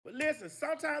Listen,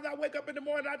 sometimes I wake up in the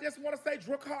morning and I just want to say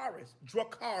Dracaris,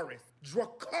 Dracaris,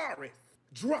 Dracaris,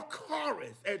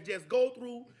 Dracaris, and just go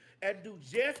through and do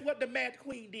just what the Mad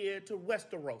Queen did to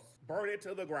Westeros, burn it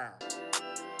to the ground.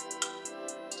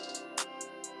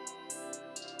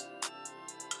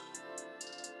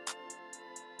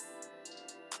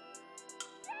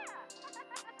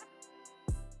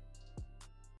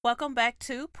 Welcome back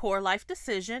to Poor Life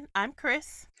Decision. I'm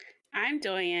Chris. I'm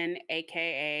Doyen,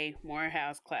 aka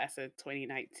Morehouse Class of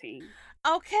 2019.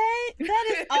 Okay, that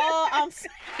is all I'm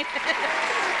saying.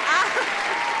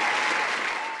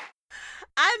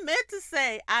 I meant to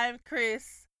say I'm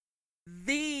Chris,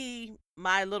 the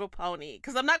My Little Pony,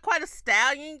 because I'm not quite a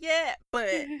stallion yet,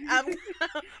 but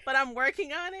I'm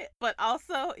working on it. But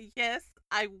also, yes,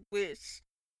 I wish.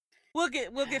 We'll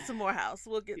get some more house.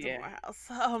 We'll get some more house.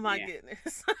 Oh my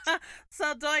goodness.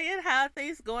 So Doyen, how are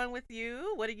things going with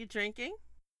you? What are you drinking?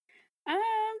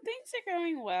 Things are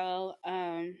going well.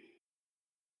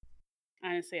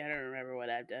 Honestly, I don't remember what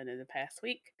I've done in the past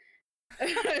week.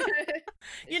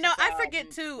 I forget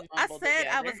too. I said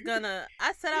I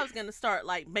was gonna start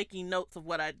like making notes of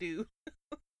what I do.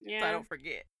 Yeah. So I don't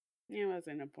forget. Yeah, it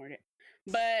wasn't important.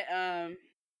 But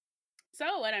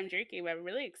so what I'm drinking, I'm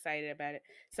really excited about it.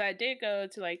 So I did go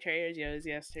to like Trader Joe's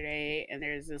yesterday, and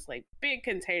there's this like big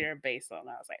container of basil, and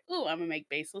I was like, "Ooh, I'm gonna make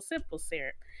basil simple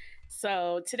syrup."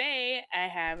 So today I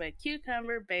have a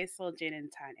cucumber basil gin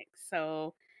and tonic.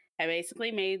 So I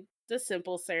basically made the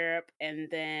simple syrup, and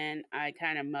then I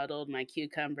kind of muddled my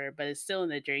cucumber, but it's still in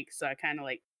the drink, so I kind of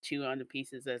like chew on the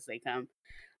pieces as they come.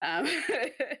 Um,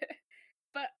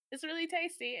 but it's really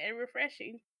tasty and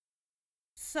refreshing.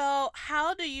 So,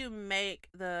 how do you make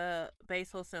the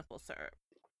basil simple syrup?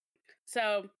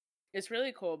 So, it's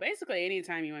really cool. Basically,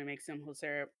 anytime you want to make simple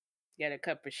syrup, get a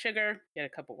cup of sugar, get a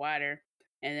cup of water,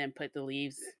 and then put the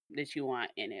leaves that you want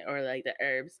in it or like the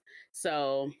herbs.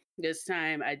 So, this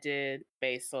time I did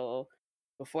basil.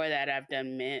 Before that, I've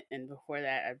done mint, and before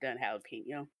that, I've done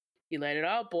jalapeno. You let it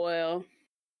all boil,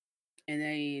 and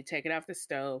then you take it off the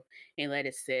stove and let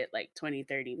it sit like 20,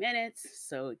 30 minutes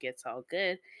so it gets all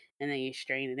good. And then you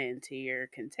strain it into your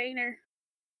container,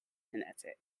 and that's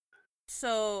it.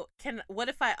 So, what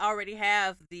if I already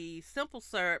have the simple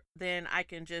syrup? Then I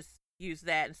can just use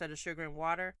that instead of sugar and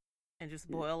water, and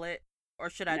just boil it, or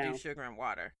should I do sugar and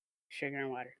water? Sugar and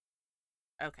water.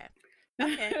 Okay.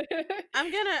 Okay.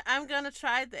 I'm gonna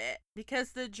try that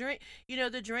because the drink,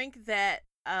 the drink that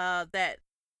I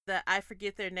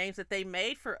forget their names that they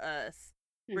made for us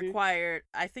required,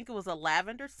 I think it was a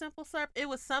lavender simple syrup. It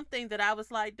was something that I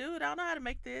was like, dude, I don't know how to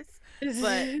make this,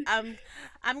 but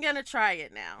I'm gonna try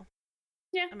it now.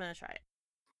 Yeah, I'm gonna try it.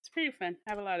 It's pretty fun. I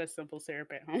have a lot of simple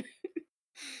syrup at home,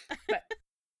 but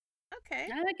okay,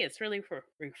 I think it's really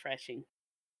refreshing,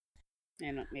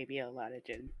 and maybe a lot of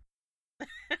gin.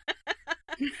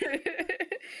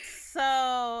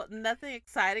 So nothing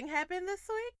exciting happened this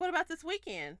week? What about this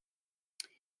weekend?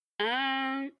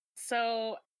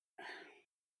 So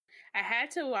I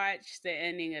had to watch the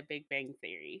ending of Big Bang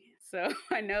Theory. So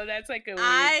I know that's like a weird.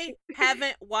 I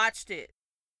haven't watched it.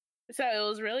 So it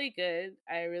was really good.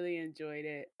 I really enjoyed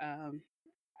it.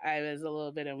 I was a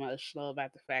little bit emotional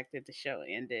about the fact that the show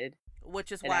ended,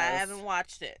 which is why I haven't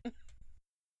watched it.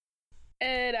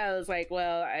 And I was like,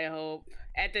 well, I hope.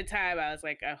 At the time, I was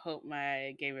like, I hope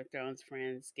my Game of Thrones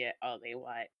friends get all they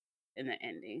want in the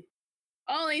ending.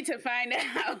 Only to find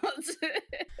out.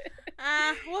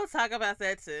 We'll talk about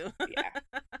that too. Yeah.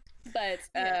 But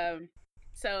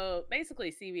so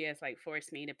basically CBS like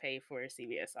forced me to pay for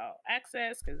CBS All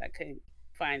Access because I couldn't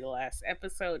find the last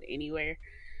episode anywhere.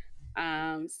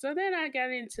 So then I got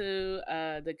into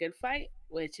The Good Fight,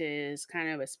 which is kind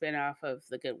of a spinoff of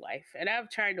The Good Wife. And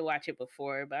I've tried to watch it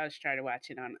before, but I was trying to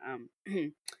watch it on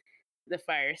the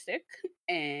Fire Stick,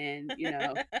 and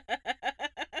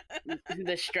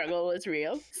the struggle was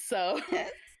real. So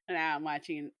now I'm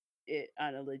watching it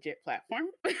on a legit platform.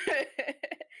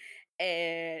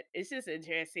 And it's just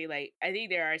interesting. Like, I think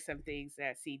there are some things that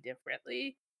I see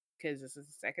differently because this is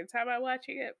the second time I'm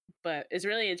watching it. But it's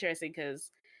really interesting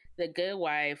because The Good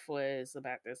Wife was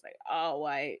about this like all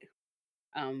white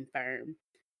firm,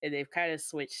 and they've kind of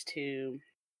switched to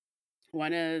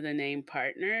one of the named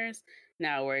partners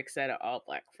now works at an all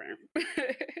black firm.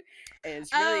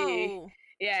 It's really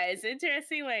it's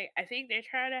interesting. Like, I think they're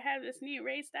trying to have this new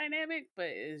race dynamic, but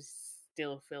it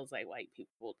still feels like white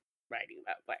people writing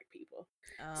about black people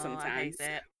sometimes. I hate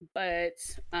that.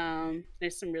 But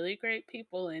there's some really great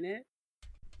people in it.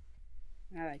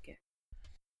 I like it.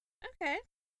 Okay.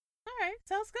 All right.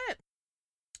 Sounds good.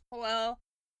 Well,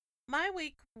 My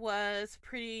week was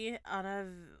pretty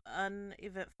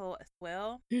uneventful as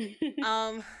well.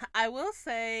 I will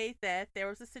say that there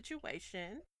was a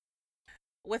situation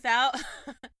without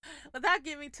without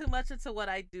giving too much into what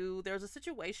I do. There was a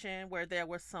situation where there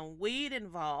was some weed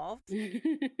involved,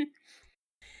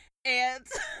 and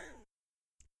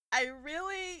I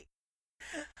really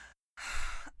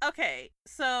okay.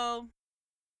 So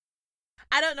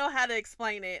I don't know how to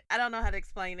explain it. I don't know how to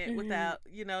explain it without,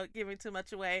 giving too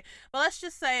much away. But let's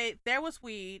just say there was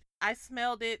weed. I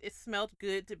smelled it. It smelled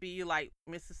good to be like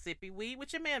Mississippi weed,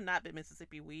 which it may have not been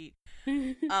Mississippi weed.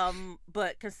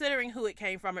 But considering who it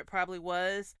came from, it probably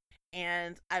was.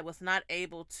 And I was not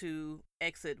able to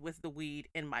exit with the weed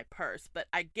in my purse. But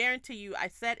I guarantee you, I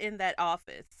sat in that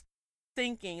office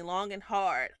thinking long and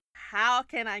hard, how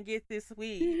can I get this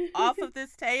weed off of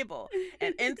this table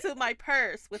and into my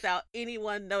purse without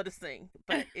anyone noticing?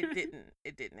 But it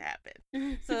didn't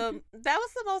happen. So that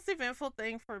was the most eventful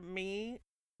thing for me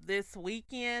this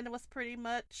weekend. Was pretty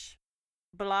much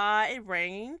blah. It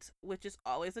rained, which is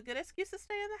always a good excuse to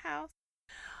stay in the house.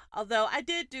 Although I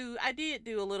did do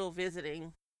a little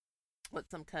visiting with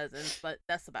some cousins, but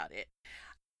that's about it.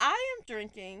 I am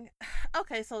drinking.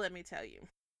 Okay, so let me tell you.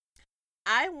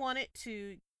 I wanted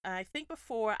to, I think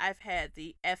before I've had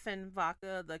the effin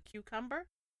vodka, the cucumber.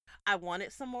 I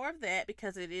wanted some more of that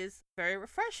because it is very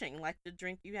refreshing, like the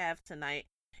drink you have tonight.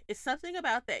 It's something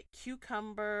about that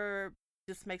cucumber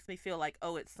just makes me feel like,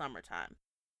 oh, it's summertime.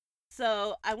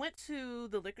 So I went to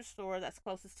the liquor store that's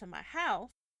closest to my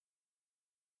house,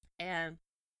 and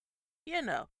you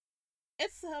know,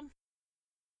 it's a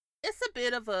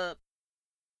bit of a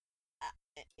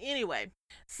anyway.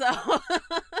 So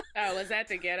Oh, was that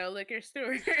the ghetto liquor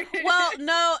store? well,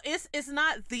 no, it's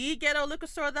not the ghetto liquor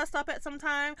store that I stop at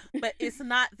sometime, but it's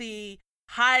not the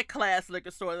high class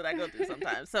liquor store that I go to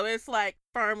sometimes. So it's like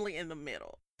firmly in the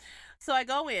middle. So I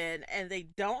go in and they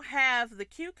don't have the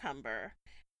cucumber,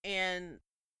 and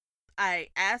I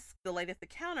asked the lady at the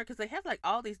counter because they have like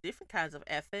all these different kinds of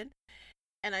effing.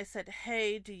 And I said,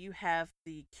 hey, do you have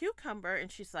the cucumber?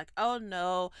 And she's like, oh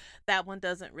no, that one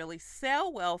doesn't really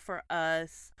sell well for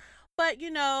us. But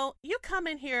you come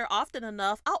in here often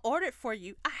enough, I'll order it for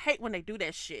you. I hate when they do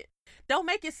that shit. Don't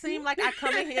make it seem like I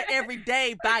come in here every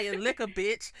day buying liquor,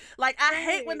 bitch. Like, I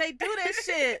hate when they do that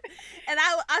shit. And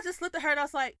I just looked at her and I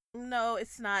was like, no,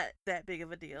 it's not that big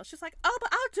of a deal. She's like, oh,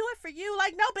 but I'll do it for you.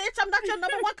 Like, no, bitch, I'm not your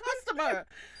number one customer.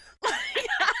 I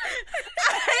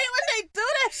hate when they do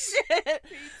that shit.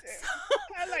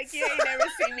 I'm like, you ain't never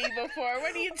seen me before.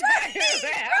 What are you talking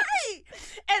about? Right.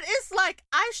 And it's like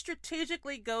I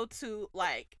strategically go to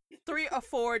like 3 or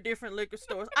 4 different liquor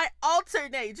stores. I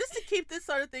alternate just to keep this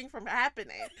sort of thing from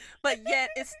happening, but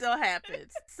yet it still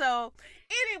happens. So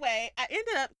anyway, I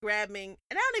ended up grabbing,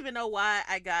 and I don't even know why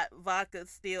I got vodka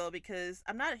still, because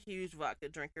I'm not a huge vodka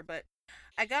drinker, but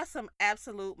I got some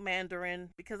Absolute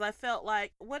Mandarin because I felt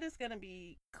like what is going to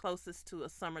be closest to a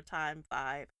summertime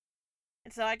vibe.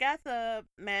 And so I got the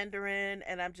Mandarin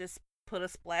and I'm just put a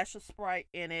splash of Sprite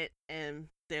in it, and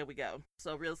there we go.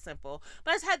 So real simple.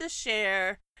 But I just had to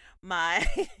share my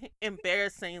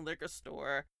embarrassing liquor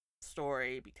store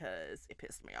story because it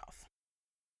pissed me off.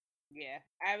 Yeah,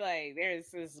 I'm like, there's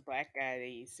this black guy that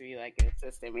used to be like an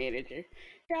assistant manager.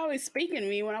 He always speaking to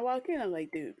me when I walk in. I'm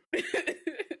like, dude.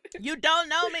 You don't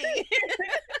know me.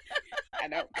 I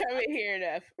don't come in here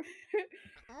enough.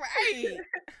 Right.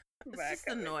 It's just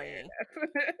annoying.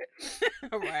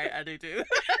 Right, I do too.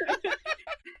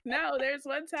 No, there's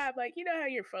one time, like, you know how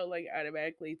your phone like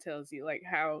automatically tells you like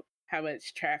how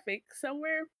much traffic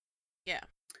somewhere? Yeah.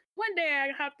 One day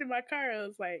I hopped in my car, I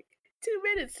was like, 2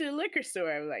 minutes to the liquor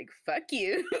store. I was like, fuck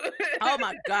you. Oh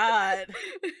my God.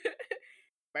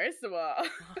 First of all.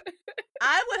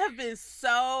 I would have been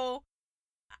so,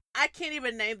 I can't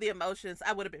even name the emotions.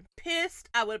 I would have been pissed.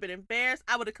 I would have been embarrassed.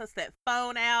 I would have cussed that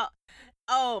phone out.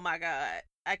 Oh my God.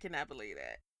 I cannot believe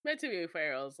that. But to be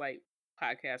fair, it was like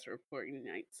podcast reporting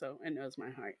night, so it knows my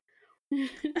heart.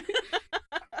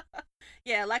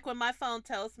 Yeah, like when my phone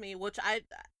tells me, which I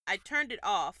turned it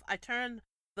off. I turned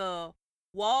the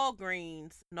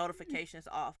Walgreens notifications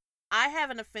off. I have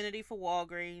an affinity for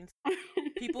Walgreens.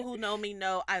 People who know me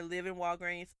know I live in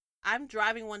Walgreens. I'm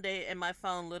driving one day and my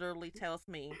phone literally tells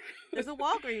me there's a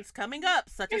Walgreens coming up,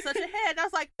 such and such ahead. I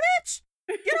was like, bitch,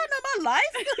 you don't know my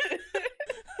life.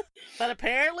 But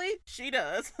apparently she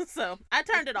does. So I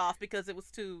turned it off because it was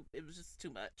just too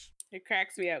much. It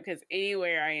cracks me up because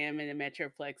anywhere I am in the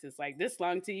Metroplex, it's like this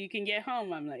long till you can get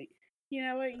home. I'm like, you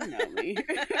know what? You know me.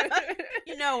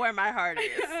 You know where my heart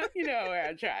is. You know where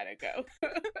I'm trying to go.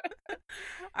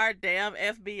 Our damn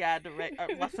FBI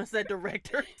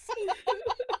directors.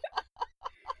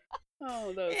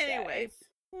 Oh, those Anyway,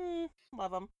 guys.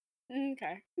 love them.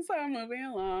 Okay, so moving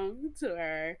along to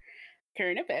our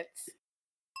current events.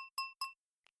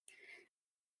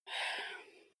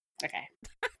 Okay.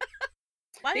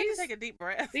 Why did you take a deep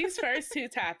breath? These first two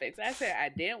topics, I said I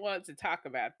didn't want to talk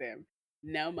about them.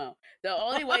 No more. The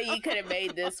only way you could have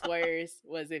made this worse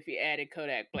was if you added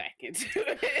Kodak Black into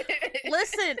it.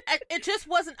 Listen, it just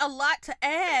wasn't a lot to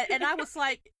add, and I was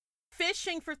like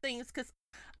fishing for things because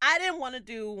I didn't want to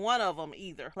do one of them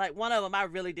either. Like one of them I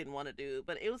really didn't want to do,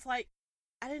 but it was like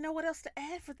I didn't know what else to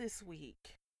add for this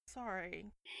week.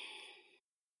 Sorry.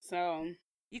 So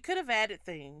you could have added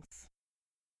things.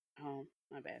 Oh,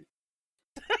 my bad.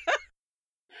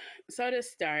 So to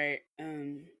start,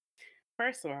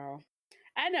 first of all,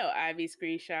 I know I be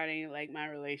screenshotting like my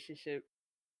relationship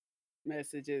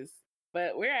messages,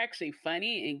 but we're actually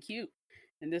funny and cute.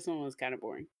 And this one was kind of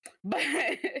boring. But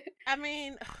I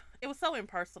mean, it was so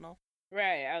impersonal.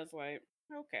 Right. I was like,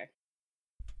 okay.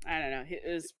 I don't know. It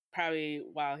was probably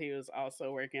while he was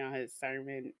also working on his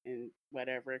sermon and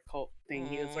whatever cult thing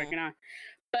he was working on.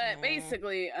 But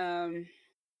basically,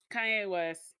 Kanye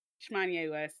West,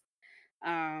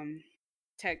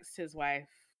 texts his wife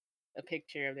a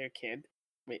picture of their kid,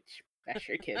 which that's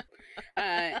your kid,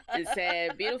 and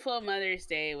said, "Beautiful Mother's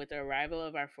Day. With the arrival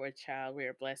of our fourth child, we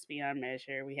are blessed beyond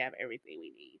measure. We have everything we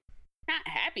need. Not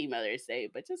happy Mother's Day,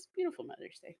 but just beautiful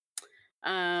Mother's Day."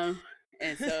 And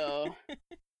so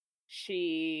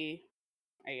she,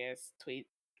 I guess,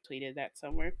 tweeted that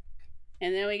somewhere,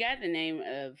 and then we got the name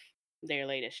of their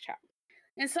latest child.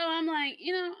 And so I'm like,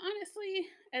 honestly,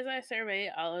 as I survey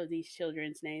all of these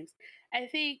children's names, I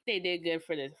think they did good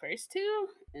for the first two,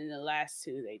 and the last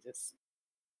two they just.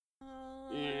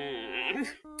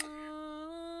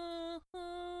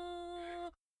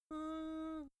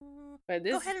 But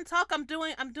this. Go ahead and talk. I'm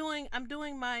doing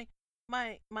my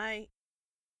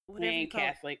whatever you call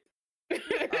Catholic.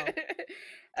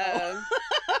 Oh.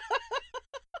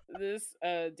 This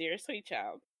dear sweet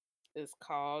child is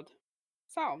called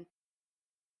Psalm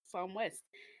West.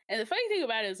 And the funny thing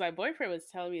about it is my boyfriend was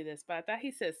telling me this, but I thought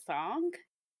he said song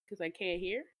because I can't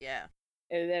hear. Yeah.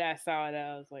 And then I saw it and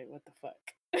I was like, what the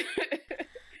fuck?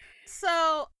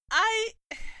 So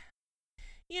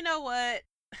you know what?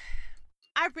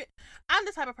 I'm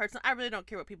the type of person, I really don't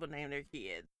care what people name their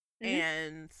kids. Mm-hmm.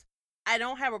 And I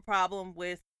don't have a problem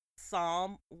with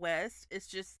Psalm West. It's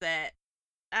just that,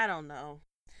 I don't know.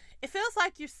 It feels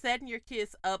like you're setting your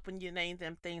kids up when you name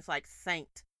them things like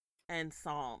Saint and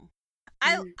Psalm.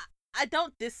 I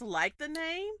don't dislike the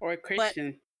name. Or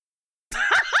Christian. Because,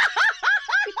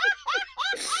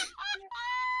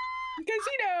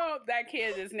 that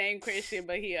kid is named Christian,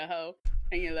 but he a hoe.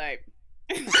 And you're like...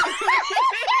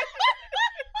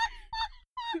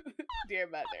 Dear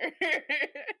mother. I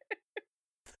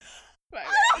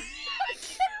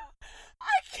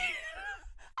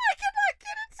cannot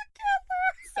get it together.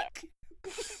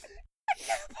 I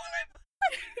can't believe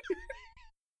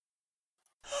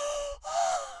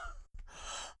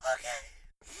Okay.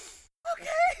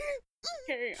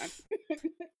 Carry on.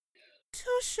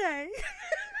 Touche.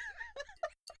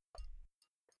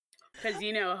 Because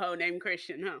a hoe named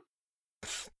Christian, huh?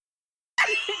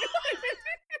 I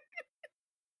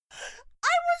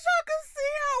wish y'all could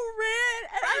see how red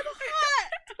and I'm hot.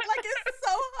 Like, it's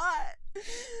so hot.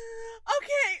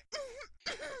 Okay.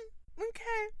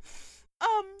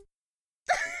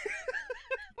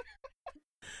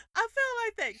 I feel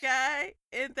like that guy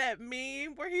in that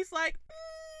meme where he's like,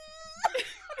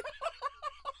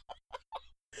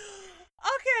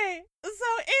 Okay, so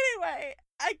anyway,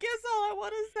 I guess all I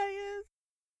want to say is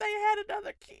they had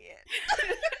another kid.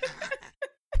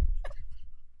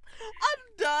 I'm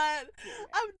done.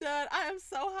 I am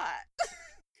so hot.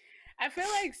 I feel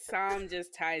like Psalm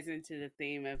just ties into the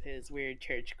theme of his weird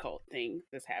church cult thing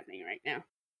that's happening right now.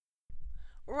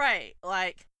 Right.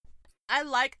 Like, I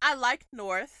like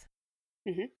North.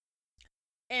 Mm-hmm.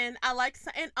 And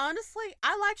honestly,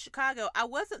 I like Chicago. I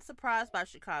wasn't surprised by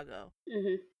Chicago.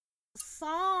 Mm-hmm.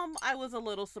 Psalm, I was a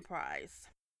little surprised.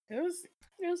 It was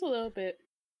a little bit.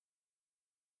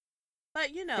 But,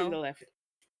 single left.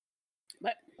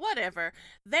 But whatever.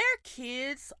 Their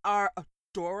kids are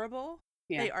adorable.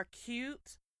 Yeah. They are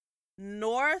cute.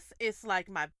 North is like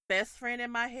my best friend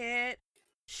in my head.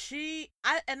 I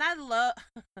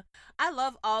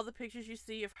love all the pictures you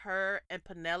see of her and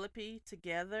Penelope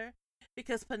together,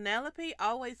 because Penelope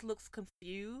always looks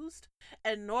confused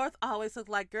and North always looks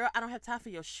like, girl, I don't have time for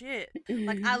your shit.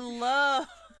 Like, I love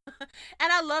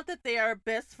that they are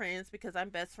best friends because I'm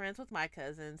best friends with my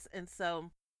cousins, and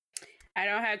so I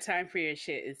don't have time for your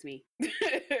shit is me.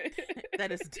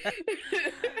 That is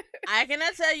I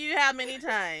cannot tell you how many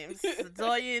times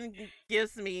Zoyan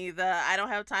gives me the "I don't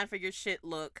have time for your shit"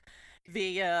 look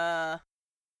via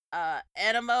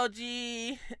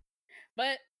emoji,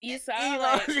 But you saw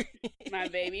emoji. like my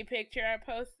baby picture I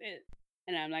posted,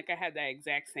 and I'm like, I had that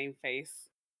exact same face.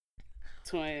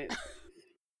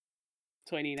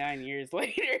 29 years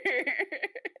later.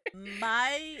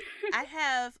 I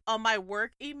have on my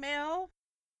work email,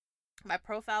 my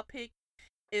profile pic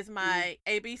is my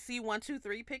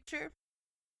ABC123 picture,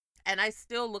 and I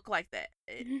still look like that.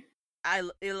 I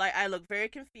look very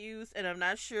confused, and I'm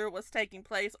not sure what's taking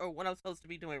place or what I'm supposed to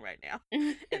be doing right now.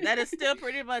 And that is still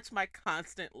pretty much my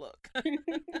constant look.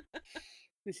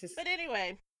 It's just But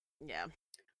anyway, yeah.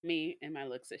 me and my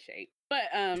looks of shape.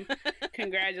 But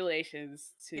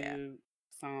congratulations to Yeah.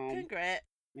 Psalm. Congrats.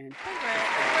 And Congrats.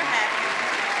 We're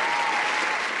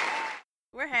happy.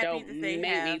 We're happy don't that they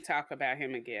make have. me talk about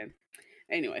him again.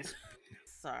 Anyways.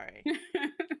 Sorry.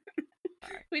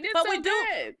 We did But so we do.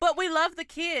 good. But we love the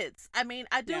kids. I mean,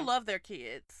 I do Yeah. love their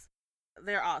kids.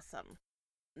 They're awesome.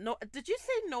 No, did you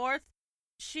say North?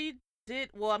 She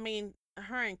did. Well, I mean,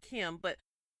 her and Kim, but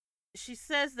she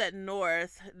says that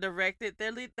North directed. They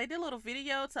did a little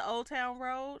video to Old Town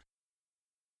Road.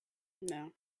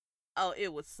 No. Oh,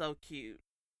 it was so cute.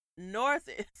 North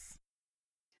is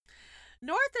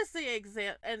the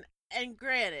example, and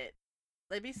granted,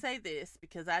 let me say this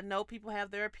because I know people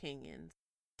have their opinions.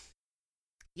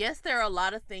 Yes, there are a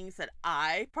lot of things that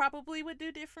I probably would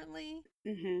do differently,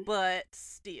 but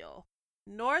still,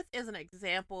 North is an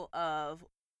example of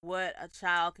what a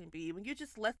child can be when you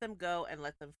just let them go and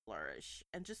let them flourish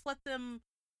and just let them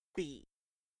be.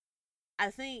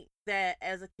 I think that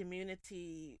as a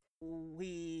community,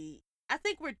 I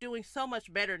think we're doing so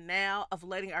much better now of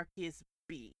letting our kids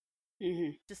be.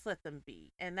 Just let them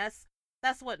be. And that's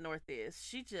what North is.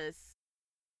 She just,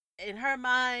 in her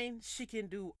mind, she can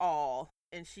do all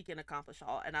and she can accomplish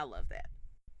all, and I love that.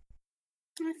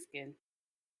 That's good.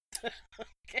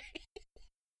 Okay.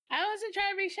 I wasn't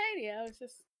trying to be shady. I was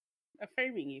just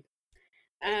affirming you.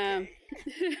 Okay.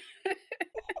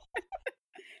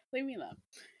 Leave me alone.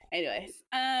 Anyways,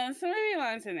 so moving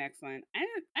on to the next one.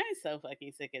 I'm so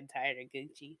fucking sick and tired of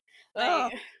Gucci.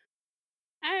 Like,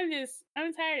 I'm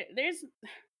tired.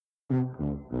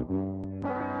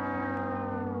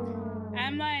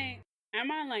 I'm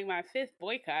on like my 5th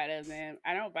boycott of them.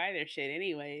 I don't buy their shit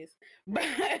anyways. But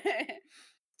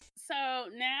so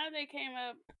now they came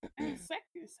up. It's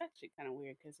actually kind of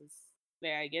weird because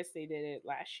I guess they did it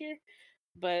last year,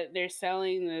 but they're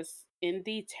selling this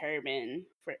indie turban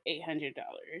for $800,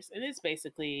 and it's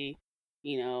basically,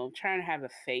 trying to have a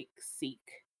fake Sikh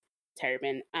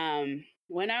turban.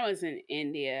 When I was in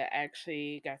India,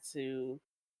 actually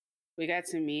we got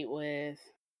to meet with,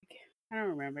 I don't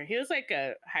remember. He was like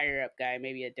a higher up guy,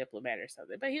 maybe a diplomat or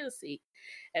something, but he was Sikh,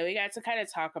 and we got to kind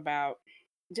of talk about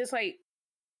just like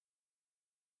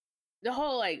the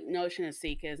whole like notion of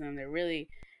Sikhism. They're really,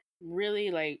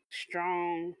 really like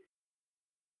strong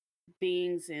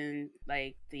beings in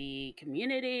like the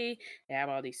community. They have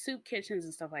all these soup kitchens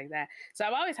and stuff like that. So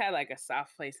I've always had like a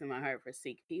soft place in my heart for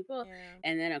Sikh people. Yeah.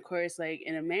 And then of course, like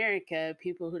in America,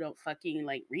 people who don't fucking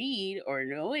like read or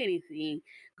know anything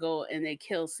go and they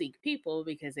kill Sikh people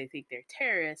because they think they're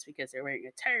terrorists because they're wearing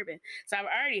a turban. So I've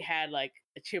already had like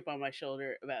a chip on my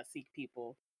shoulder about Sikh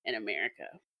people in America.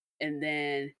 And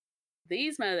then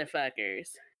these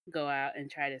motherfuckers go out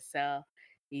and try to sell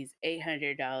these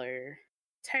 $800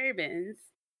 turbans,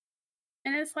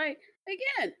 and it's like,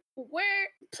 again,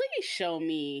 please show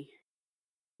me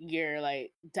your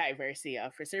like diversity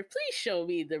officer. Please show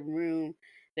me the room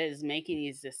that is making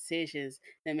these decisions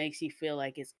that makes you feel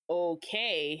like it's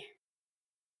okay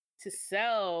to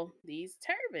sell these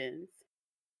turbans.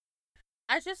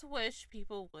 I just wish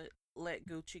people would let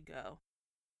Gucci go.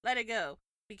 Let it go.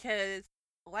 Because,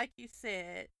 like you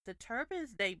said, the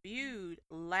turbans debuted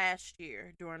last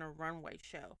year during a runway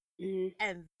show.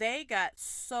 And they got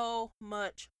so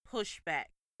much pushback.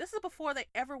 This is before they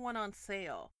ever went on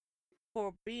sale.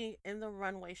 For being in the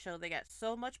runway show, they got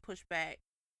so much pushback.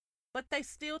 But they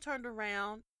still turned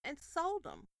around and sold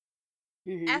them.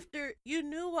 After you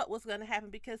knew what was going to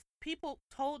happen, because people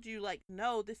told you, like,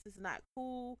 no, this is not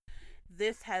cool.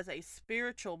 This has a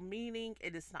spiritual meaning.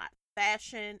 It is not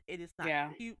fashion. It is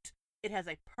not cute. It has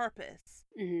a purpose.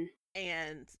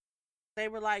 And they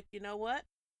were like, you know what?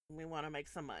 We want to make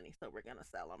some money, so we're going to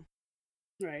sell them.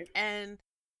 Right. And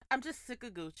I'm just sick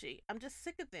of Gucci. I'm just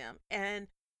sick of them. And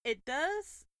it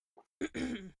does,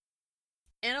 in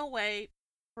a way,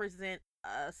 present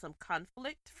some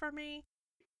conflict for me.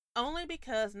 Only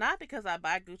because, not because I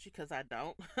buy Gucci, because I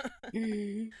don't.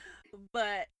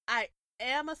 But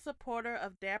am a supporter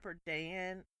of Dapper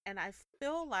Dan, and I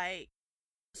feel like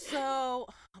so.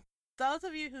 Those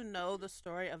of you who know the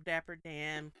story of Dapper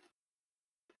Dan,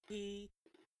 he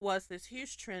was this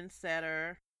huge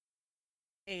trendsetter,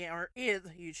 or is a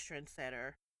huge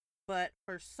trendsetter, but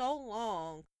for so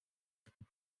long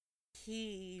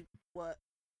he was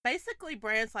basically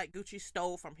brands like Gucci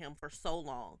stole from him for so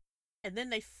long, and then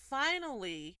they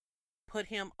finally put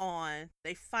him on.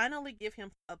 They finally give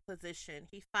him a position.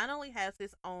 He finally has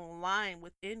his own line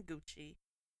within Gucci,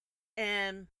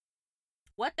 and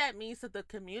what that means to the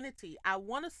community, I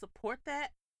want to support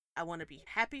that. I want to be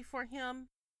happy for him,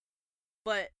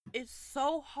 but it's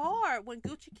so hard when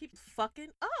Gucci keeps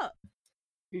fucking up.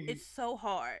 Mhm. It's so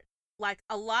hard. Like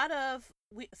a lot of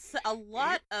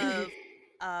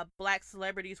black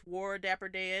celebrities wore Dapper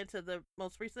Dan to the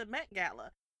most recent Met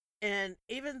Gala, and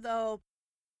even though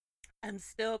I'm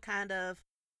still kind of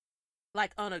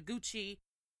like on a Gucci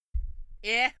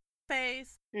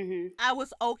phase, Mhm. I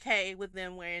was okay with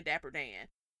them wearing Dapper Dan.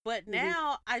 But Mhm.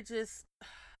 now I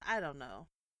don't know.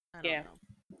 I don't Yeah. know.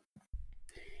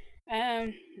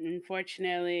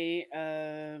 Unfortunately,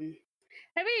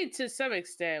 I mean, to some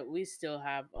extent, we still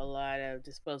have a lot of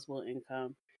disposable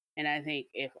income, and I think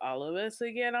if all of us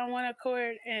would get on one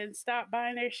accord and stop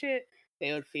buying their shit,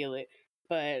 they would feel it.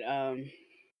 But Oh,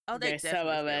 they there's some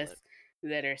definitely of feel us it.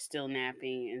 that are still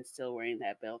napping and still wearing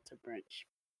that belt to brunch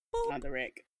Boop, on the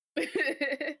rec.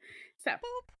 So,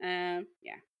 boop.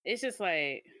 yeah, it's just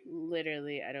like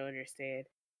literally, I don't understand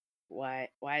why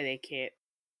they can't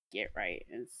get right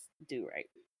and do right.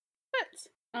 But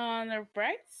on the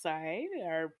bright side,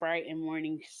 our bright and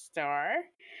morning star,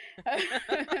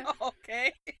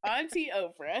 Okay. Auntie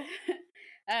Oprah, uh,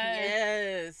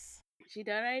 Yes. she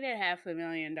donated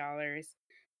 $500,000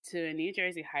 to a New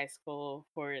Jersey high school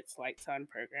for its Lights On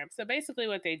program. So basically,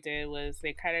 what they did was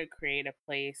they kind of create a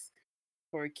place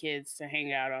for kids to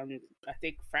hang out on, I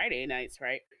think, Friday nights,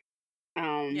 right?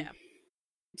 Um, Yeah.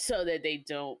 so that they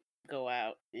don't go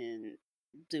out and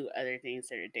do other things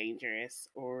that are dangerous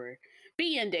or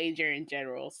be in danger in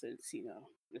general, since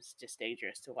it's just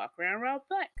dangerous to walk around raw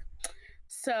black.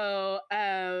 So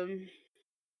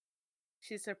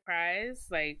she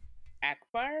surprised like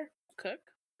Akbar Cook,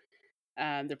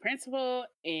 the principal,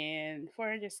 and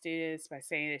 400 students by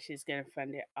saying that she's going to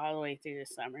fund it all the way through the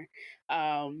summer.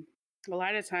 A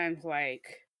lot of times, like,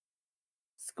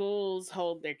 schools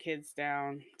hold their kids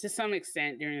down to some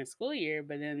extent during the school year,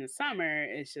 but in the summer,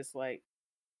 it's just like,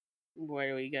 what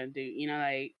are we gonna do?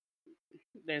 Like,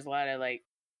 there's a lot of like,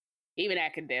 even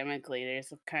academically,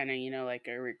 there's kind of like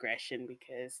a regression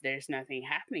because there's nothing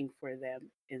happening for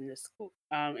them in the school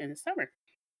in the summer.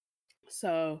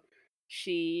 So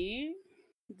she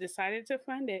decided to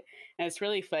fund it, and it's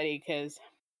really funny because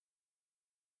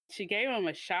she gave them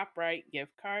a ShopRite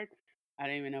gift card. I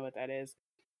don't even know what that is.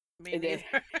 Me And then,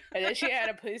 neither. and then she had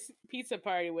a pizza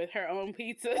party with her own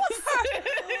pizzas.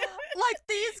 Like,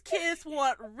 these kids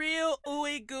want real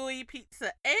ooey gooey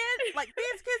pizza, and like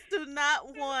these kids do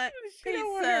not want She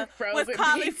don't want her pizza with frozen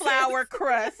cauliflower pizzas.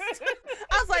 crust.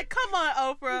 I was like, come on,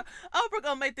 Oprah. Oprah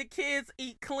gonna make the kids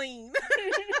eat clean.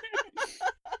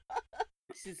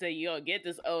 She said, "You don't get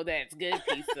this. Oh, that's good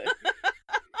pizza."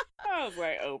 I was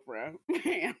like, Oprah,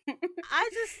 man. I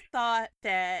just thought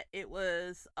that it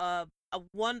was a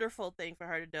wonderful thing for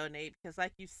her to donate because,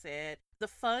 like you said, the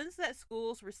funds that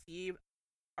schools receive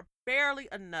are barely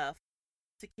enough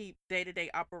to keep day-to-day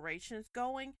operations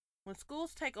going. When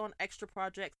schools take on extra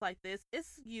projects like this,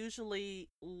 it's usually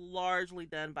largely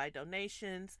done by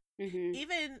donations. Mm-hmm.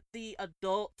 Even the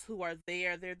adults who are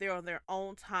there, they're there on their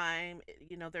own time.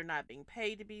 They're not being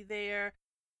paid to be there.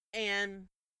 And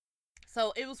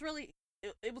so it was really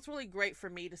great for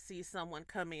me to see someone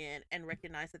come in and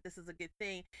recognize that this is a good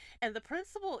thing. And the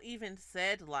principal even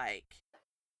said, like,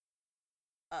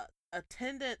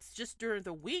 attendance just during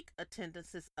the week,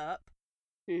 attendance is up.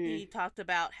 Mm-hmm. He talked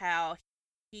about how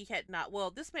he had not,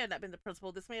 well, this may have not been the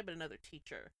principal, this may have been another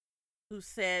teacher who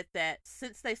said that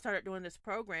since they started doing this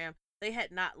program, they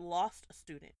had not lost a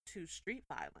student to street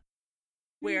violence.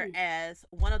 Whereas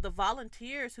one of the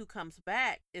volunteers who comes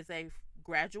back is a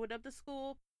graduate of the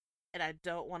school, and I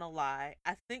don't want to lie.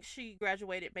 I think she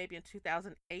graduated maybe in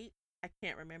 2008. I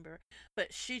can't remember.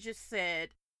 But she just said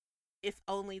if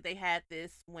only they had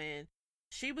this when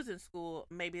she was in school,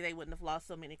 maybe they wouldn't have lost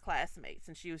so many classmates.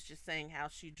 And she was just saying how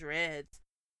she dreads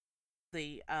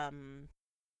the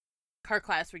her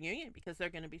class reunion because there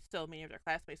are going to be so many of their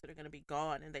classmates that are going to be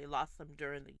gone, and they lost them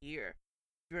during the year,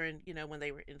 during when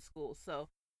they were in school. So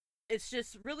it's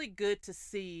just really good to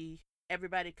see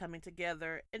everybody coming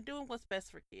together and doing what's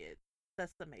best for kids.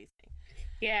 That's amazing.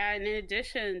 Yeah, and in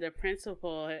addition, the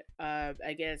principal,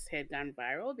 I guess, had gone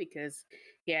viral because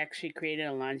he actually created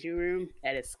a laundry room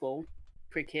at his school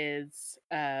for kids.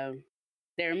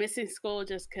 They're missing school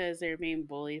just because they're being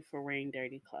bullied for wearing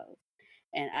dirty clothes.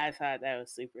 And Yeah. I thought that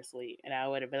was super sweet. And I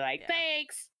would have been like, Yeah.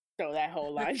 thanks. Throw that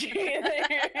whole laundry in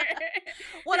there.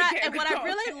 What Kept I going.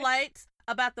 really liked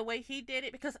about the way he did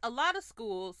it, because a lot of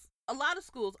schools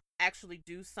actually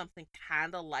do something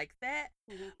kind of like that,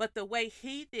 Mhm. but the way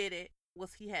he did it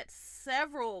was he had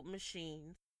several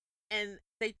machines, and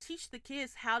they teach the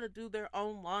kids how to do their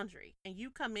own laundry. And you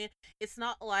come in, it's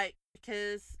not like,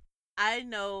 because I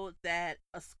know that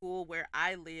a school where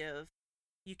I live,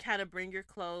 you kind of bring your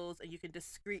clothes and you can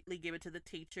discreetly give it to the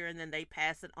teacher and then they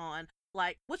pass it on,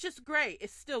 like, which is great.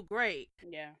 It's still great.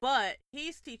 Yeah. But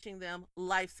he's teaching them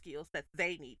life skills that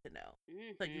they need to know.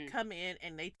 So you Mhm. come in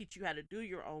and they teach you how to do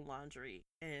your own laundry,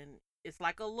 and it's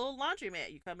like a little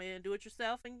laundromat. You come in and do it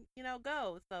yourself and,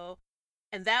 go. So,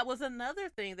 and that was another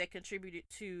thing that contributed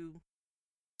to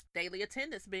daily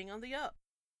attendance being on the up.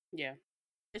 Yeah.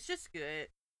 It's just good.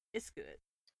 It's good.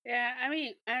 Yeah, I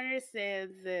mean, I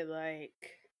understand that,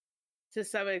 like, to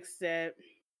some extent,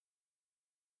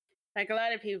 like, a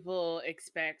lot of people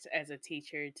expect as a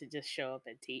teacher to just show up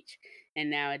and teach.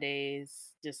 And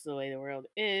nowadays, just the way the world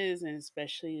is, and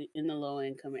especially in the low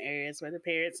income areas where the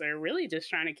parents are really just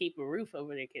trying to keep a roof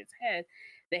over their kids' head,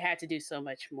 they had to do so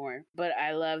much more. But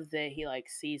I love that he, like,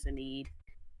 sees a need,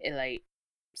 it, like,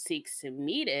 seeks to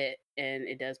meet it, and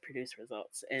it does produce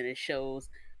results. And it shows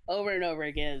over and over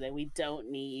again that we don't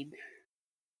need,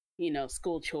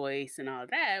 school choice and all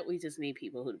that. We just need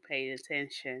people who pay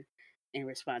attention and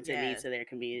respond to the needs Yes. of their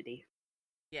community.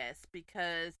 Yes,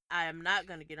 because I am not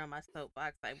going to get on my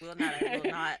soapbox. I will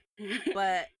not.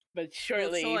 But But school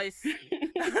shortly. choice.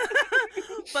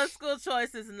 But school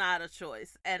choice is not a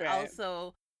choice. And Right.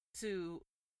 also, to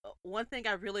one thing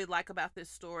I really like about this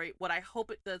story, what I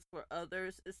hope it does for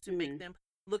others, is to make them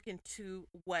look into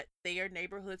what their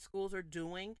neighborhood schools are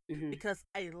doing, Mhm. because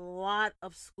a lot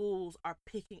of schools are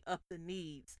picking up the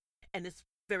needs, and it's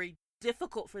very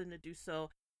difficult for them to do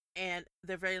so, and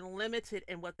they're very limited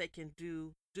in what they can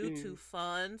do due to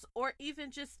funds or even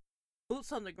just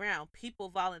boots on the ground, people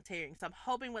volunteering. So I'm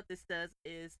hoping what this does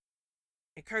is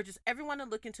encourages everyone to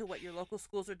look into what your local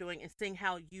schools are doing and seeing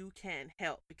how you can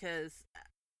help, because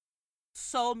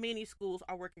so many schools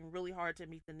are working really hard to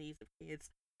meet the needs of kids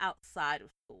outside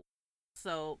of school.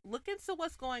 So look into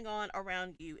what's going on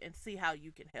around you and see how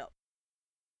you can help.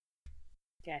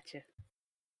 Gotcha.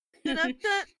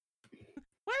 Dun-dun-dun.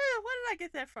 Where did I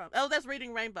get that from? Oh, that's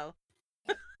Reading Rainbow.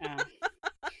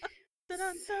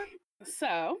 Dun-dun-dun.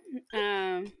 So,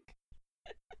 I'm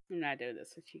not doing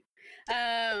this with you.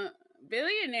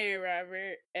 Billionaire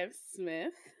Robert F.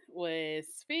 Smith was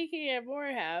speaking at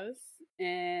Morehouse,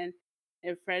 and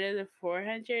in front of the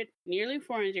nearly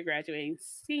 400 graduating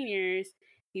seniors,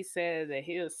 he said that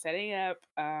he was setting up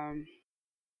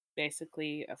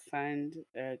basically a fund,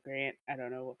 a grant, I don't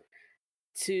know,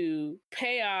 to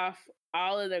pay off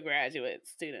all of the graduate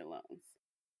student loans.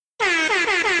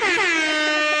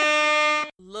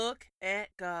 Look at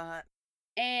God.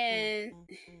 And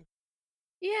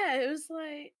yeah, it was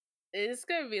like, it's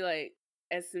gonna be like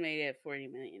estimated at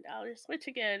 $40 million, which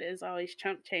again is always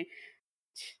chump change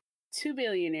to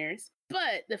billionaires.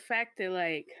 But the fact that,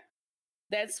 like,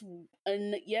 that's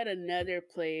yet another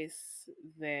place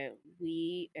that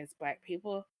we as Black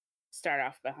people start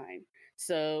off behind.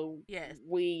 So Yes.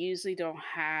 we usually don't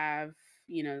have,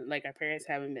 like, our parents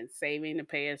haven't been saving to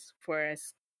pay for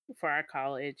our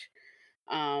college.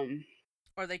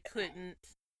 Or they couldn't.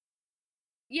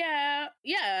 Yeah.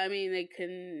 I mean, they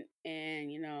couldn't,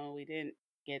 and we didn't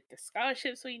get the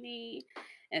scholarships we need,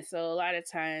 and so a lot of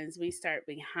times we start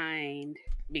behind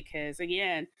because,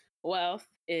 again, wealth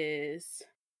is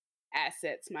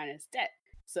assets minus debt.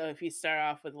 So if you start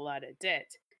off with a lot of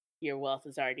debt, your wealth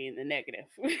is already in the negative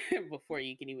before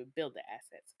you can even build the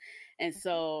assets. And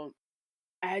so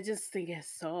I just think it's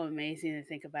so amazing to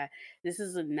think about. This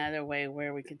is another way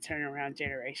where we can turn around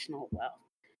generational wealth.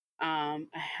 I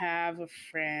have a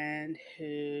friend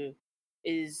who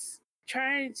is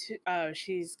trying to,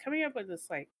 she's coming up with this,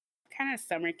 like, kind of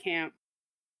summer camp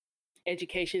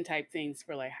education type things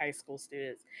for, like, high school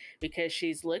students, because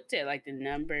she's looked at, like, the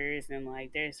numbers, and,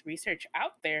 like, there's research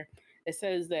out there that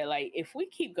says that, like, if we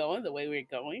keep going the way we're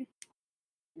going,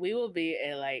 we will be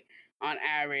at, like, on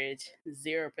average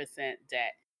 0%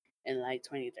 debt in like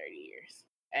 20-30 years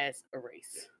as a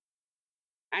race.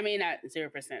 I mean, not 0%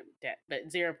 debt, but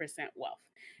 0% wealth.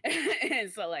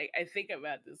 And so, like, I think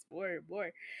about this more and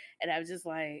more, and I'm just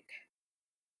like,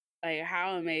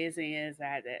 how amazing is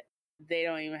that they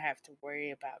don't even have to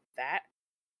worry about that.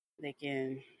 They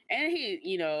can, and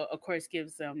he, of course,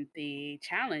 gives them the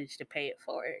challenge to pay it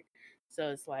forward. So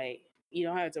it's like, you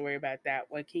don't have to worry about that.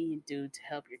 What can you do to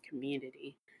help your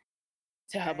community,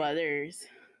 to help Right. others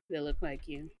that look like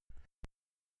you?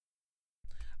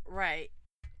 Right.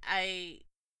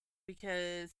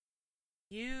 Because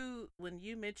when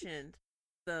you mentioned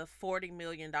the $40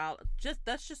 million,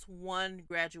 that's just one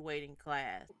graduating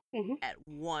class Mm-hmm. at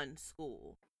one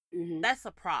school. Mm-hmm. That's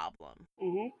a problem.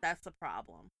 Mm-hmm. That's a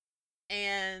problem.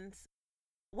 And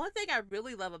one thing I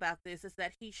really love about this is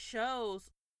that he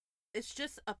shows, it's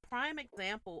just a prime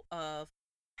example of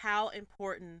how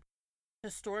important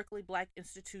historically Black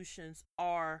institutions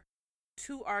are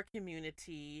to our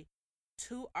community,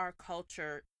 to our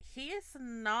culture. He is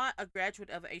not a graduate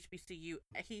of HBCU.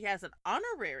 He has an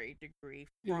honorary degree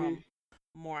from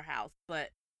Morehouse,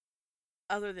 but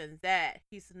other than that,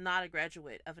 he's not a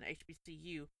graduate of an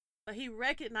HBCU. But he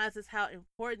recognizes how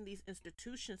important these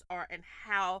institutions are and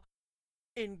how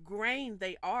ingrained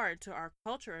they are into our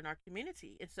culture and our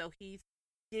community. And so he's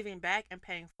giving back and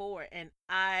paying forward, and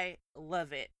I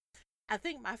love it. I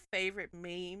think my favorite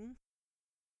meme,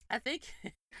 I think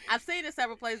I've seen it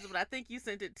several places, but I think you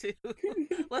sent it to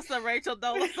what's the Rachel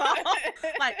Dolezal song?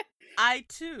 Like, I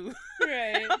too.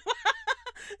 Right.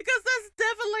 Because that's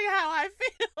definitely how I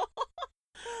feel.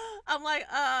 I'm like,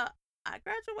 I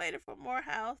graduated from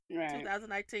Morehouse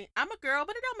 2019. I'm a girl,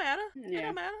 but it don't matter. Yeah, It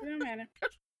don't matter. It don't matter.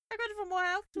 I graduated from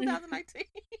Morehouse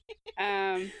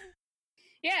 2019.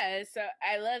 Yeah, so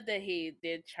I love that he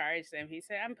did charge them. He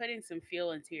said, I'm putting some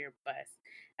fuel into your bus.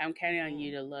 I'm counting on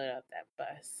you to load up that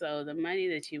bus. So the money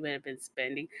that you would have been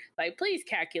spending, like, please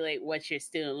calculate what your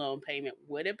student loan payment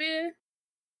would have been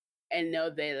and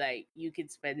know that, like, you could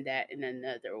spend that in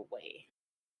another way.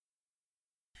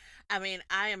 I mean,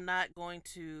 I am not going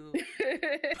to.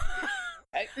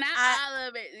 Like, not all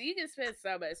of it. You can spend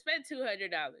so much. Spend $200.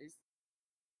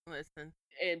 Listen,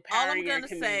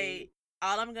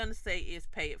 All I'm gonna say is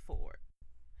pay it forward.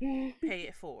 Pay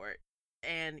it forward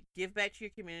and give back to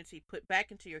your community. Put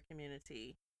back into your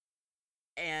community,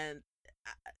 and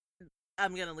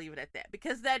I'm gonna leave it at that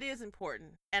because that is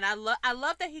important. And I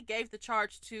love that he gave the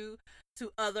charge to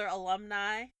other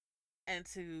alumni and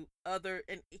to other,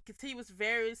 and because he was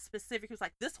very specific. He was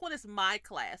like, "This one is my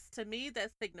class." To me,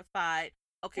 that signified,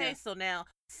 okay, so now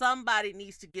somebody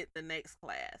needs to get the next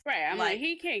class. Right. I'm like,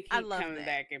 he can't keep coming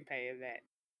back and paying that.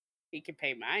 He can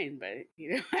pay mine, but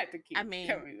you don't have to keep coming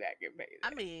back and pay that.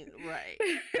 I mean, right.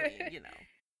 I mean,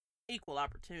 equal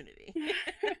opportunity.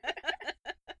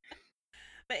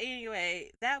 But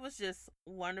anyway, that was just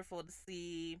wonderful to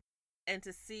see, and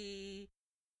to see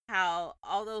how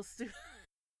all those students,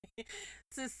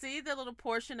 to see the little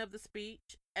portion of the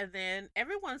speech, and then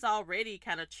everyone's already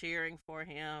kind of cheering for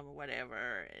him or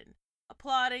whatever and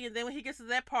applauding, and then when he gets to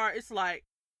that part, it's like,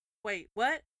 wait,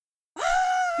 what?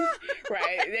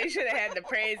 Right, they should have had the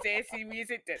praise dancing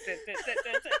music. Okay.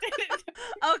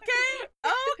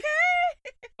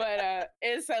 But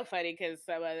it's so funny because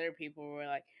some other people were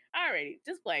like, alrighty,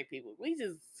 just Black people,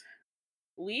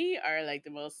 we are like the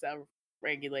most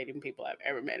self-regulating people I've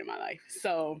ever met in my life.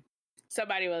 So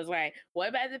somebody was like, what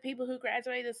about the people who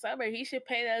graduate this summer? He should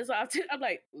pay those off too. I'm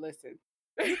like, listen.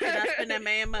 And I spend that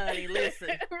man money. Listen.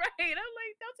 Right. I'm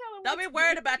like, don't tell him. Don't be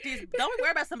worried about these. Don't be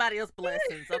worried about somebody else's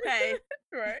blessings, okay?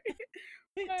 Right.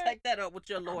 Take that up with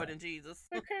your Lord and Jesus.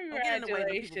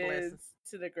 Congratulations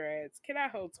to the grads. Can I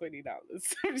hold $20?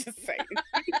 I'm just saying.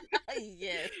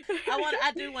 Yes.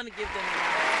 I do want to give them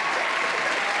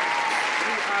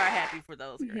we are happy for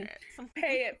those grads.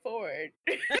 Pay it forward.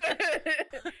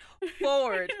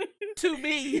 Forward to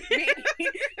me.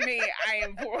 Me, I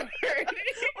am forward.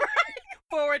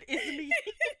 Forward is me.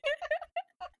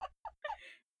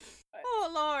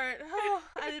 Oh Lord. Oh,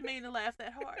 I didn't mean to laugh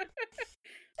that hard.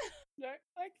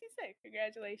 Like you said,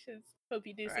 congratulations. Hope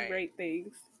you do some great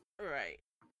things. Right.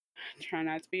 Try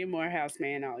not to be a Morehouse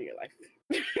man all your life.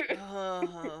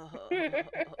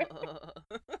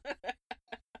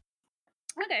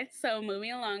 Okay, so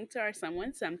moving along to our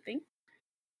Someone Something.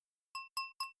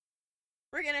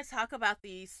 We're going to talk about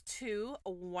these two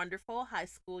wonderful high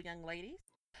school young ladies.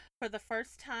 For the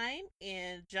first time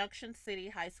in Junction City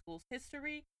High School's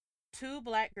history, 2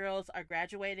 Black girls are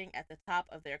graduating at the top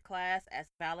of their class as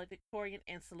valedictorian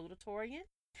and salutatorian.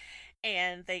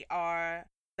 And they are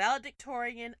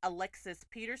valedictorian Alexis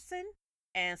Peterson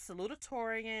and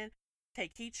salutatorian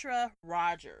Taketra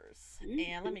Rogers.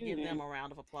 And let me give them a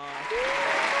round of applause.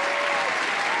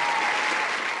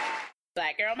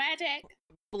 Black girl magic.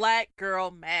 Black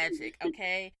girl magic,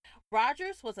 okay?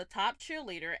 Rogers was a top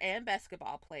cheerleader and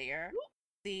basketball player,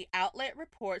 The outlet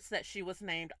reports that she was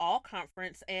named All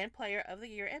Conference and Player of the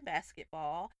Year in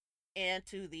basketball and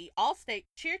to the All State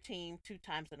cheer team 2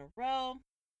 times in a row.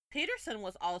 Peterson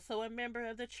was also a member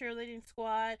of the cheerleading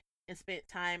squad and spent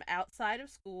time outside of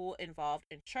school involved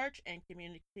in church and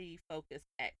community focused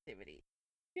activities.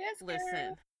 Yes, girl.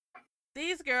 Listen,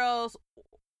 these girls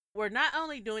were not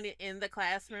only doing it in the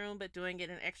classroom, but doing it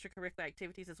in extracurricular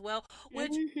activities as well,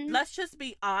 which, let's just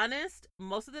be honest,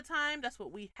 most of the time, that's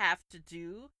what we have to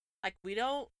do. Like, we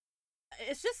don't,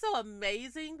 it's just so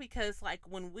amazing because, like,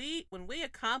 when we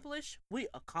accomplish, we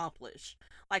accomplish.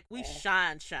 Like, we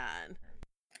shine.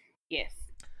 Yes.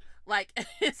 Like,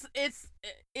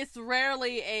 it's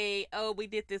rarely a, oh, we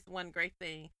did this one great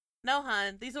thing. No,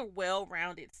 hun, these are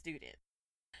well-rounded students.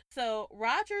 So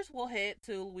Rogers will head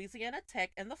to Louisiana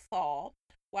Tech in the fall,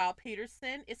 while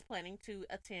Peterson is planning to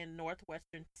attend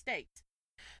Northwestern State.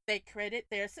 They credit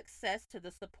their success to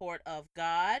the support of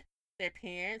God, their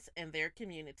parents, and their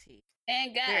community.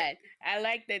 And God. I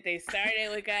like that they started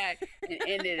with God and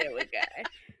ended it with God.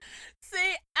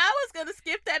 See, I was going to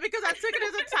skip that because I took it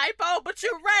as a typo, but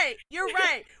you're right.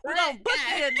 We're going to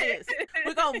bookend this.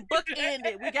 We're going to bookend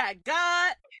it. We got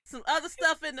God, some other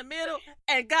stuff in the middle,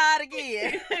 and God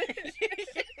again.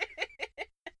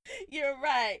 You're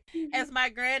right. As my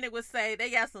granny would say,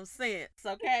 they got some sense,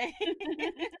 okay?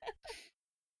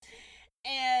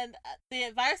 And the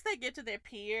advice they give to their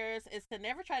peers is to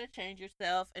never try to change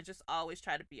yourself and just always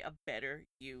try to be a better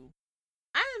you.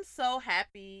 I am so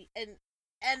happy, and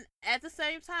at the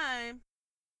same time,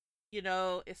 you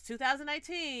know, it's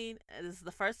 2019. This is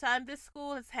the first time this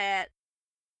school has had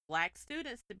Black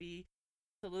students to be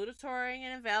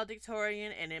salutatorian and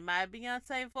valedictorian, and in my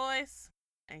Beyonce voice,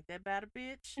 ain't that bad a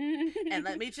bitch? And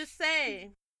let me just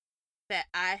say that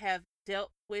I have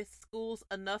dealt with schools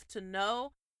enough to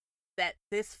know that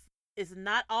this is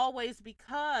not always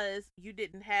because you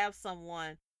didn't have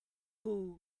someone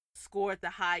who scored the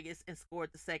highest and scored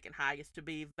the second highest to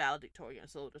be valedictorian and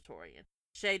salutatorian.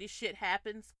 Shady shit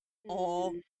happens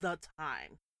all the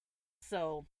time.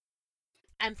 So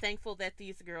I'm thankful that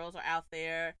these girls are out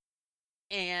there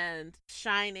and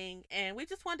shining, and we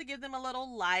just wanted to give them a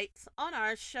little light on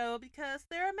our show because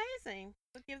they're amazing.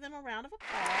 So give them a round of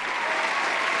applause.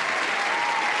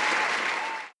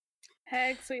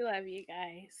 Hugs, we love you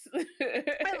guys.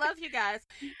 I love you guys.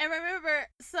 And remember,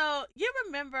 so you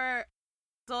remember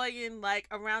Zoyan, like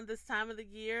around this time of the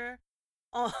year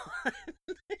on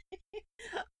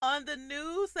on the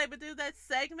news, they would do that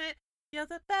segment, "You're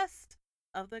the best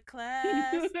of the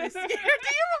class this year." Do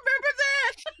you remember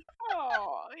that?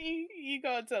 Oh, you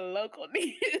go to local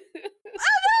news. I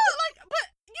know, like, but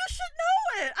you should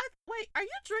know it. Wait, are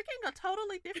you drinking a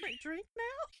totally different drink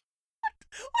now?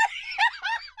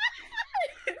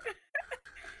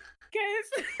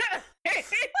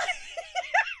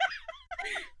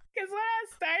 Because when I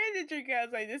started to drink, I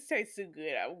was like, this tastes too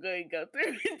good. I'm going to go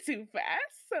through it too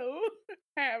fast. So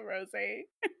I have rosé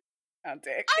on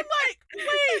deck. I'm like,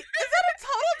 wait, is that a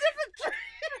total different drink?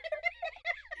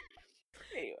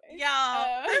 Anyway,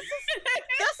 y'all,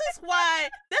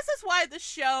 this is why the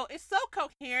show is so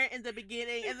coherent in the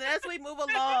beginning, and then as we move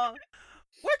along,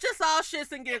 we're just all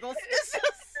shits and giggles. It's just,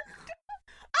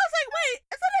 I was like, wait,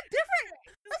 is that a different?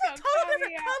 That's a total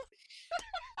different color.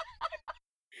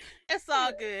 It's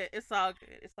all good. It's all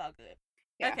good. It's all good.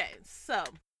 Yeah. Okay, so,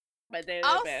 but they're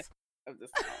the best of the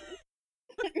song.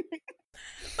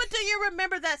 But do you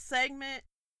remember that segment?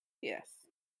 Yes.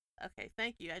 Okay,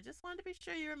 thank you. I just wanted to be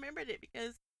sure you remembered it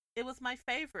because it was my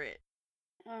favorite.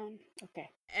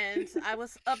 Okay. And I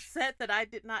was upset that I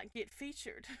did not get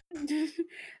featured.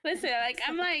 Listen,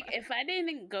 I'm like, if I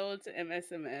didn't go to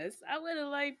MSMS, I would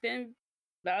have been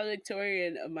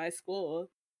valedictorian of my school.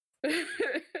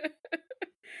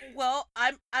 Well,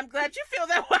 I'm glad you feel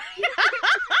that way.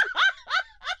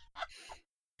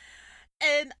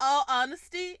 In all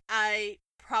honesty, I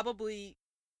probably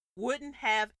wouldn't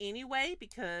have anyway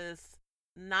because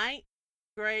 9th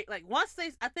grade, I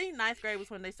think 9th grade was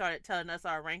when they started telling us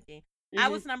our ranking. I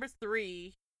was number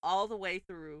 3 all the way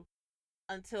through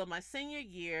until my senior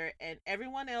year, and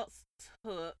everyone else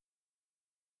took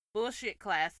bullshit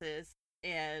classes,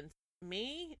 and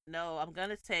me, no, I'm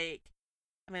gonna take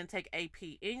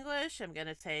AP English, I'm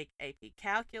gonna take AP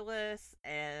Calculus,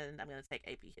 and I'm gonna take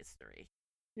AP History.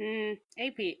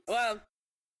 AP, well,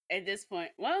 at this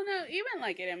point, well, no, even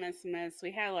at MSMS,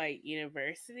 we had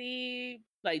university,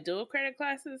 dual credit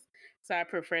classes, so I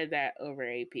prefer that over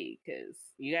AP because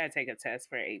you gotta take a test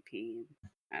for AP. And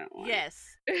I don't want.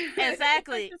 Yes,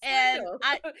 exactly, and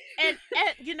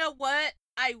you know what?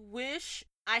 I wish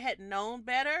I had known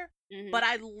better, but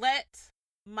I let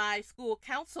my school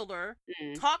counselor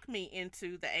Mm. talked me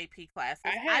into the AP I classes.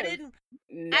 have I didn't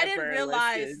never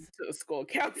realize listened to a school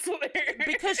counselor.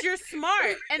 because you're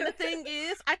smart. And the thing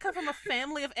is, I come from a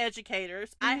family of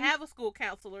educators. I Mhm. have a school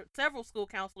counselor, several school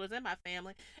counselors in my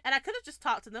family, and I could have just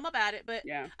talked to them about it, but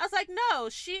Yeah. I was like, no,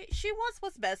 she wants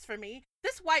what's best for me.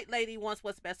 This white lady wants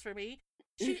what's best for me.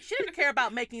 She doesn't care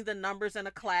about making the numbers in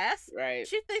a class. Right.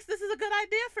 She thinks this is a good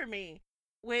idea for me.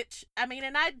 Which, I mean,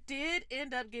 and I did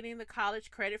end up getting the college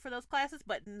credit for those classes,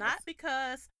 but Yes.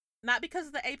 not because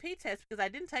of the AP test, because I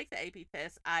didn't take the AP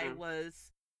test. I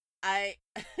I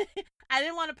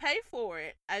didn't want to pay for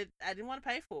it. I didn't want to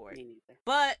pay for it. Me neither.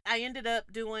 But I ended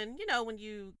up doing, when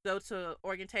you go to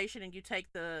orientation and you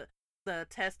take the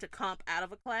test to comp out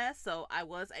of a class, so I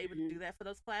was able to do that for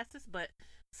those classes, but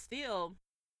still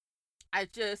I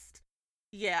just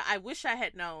yeah, I wish I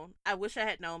had known. I wish I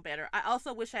had known better. I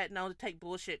also wish I had known to take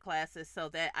bullshit classes so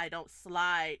that I don't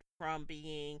slide from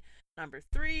being number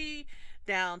 3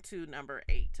 down to number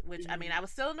 8, which I mean, I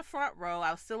was still in the front row.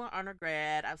 I was still an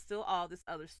undergrad. I was still all this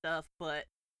other stuff, but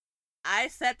I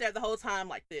sat there the whole time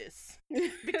like this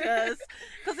because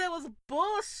it was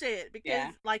bullshit because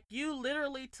Yeah. like you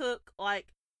literally took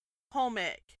like home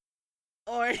ec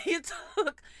or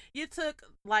you took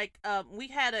like we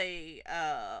had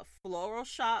a floral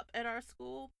shop at our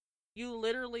school. You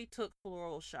literally took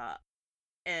floral shop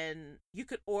and you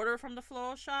could order from the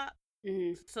floral shop.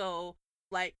 Mhm. So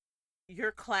like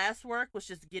your classwork was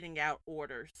just getting out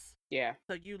orders. Yeah.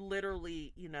 So you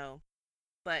literally,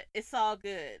 but it's all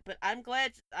good. But I'm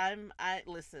glad I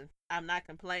listen, I'm not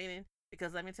complaining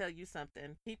because let me tell you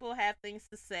something. People have things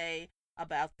to say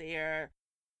about their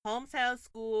hometown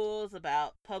schools,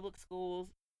 about public schools.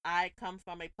 I come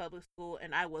from a public school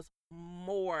and I was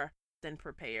more than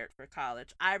prepared for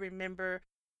college. I remember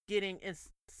getting in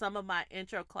some of my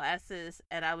intro classes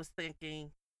and I was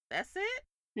thinking, that's it?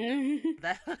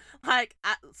 That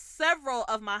several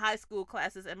of my high school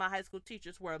classes and my high school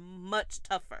teachers were much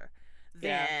tougher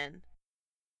than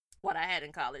what I had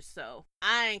in college. So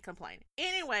I ain't complaining.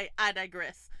 Anyway, I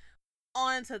digress.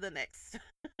 On to the next.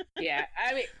 Yeah,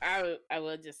 I mean, I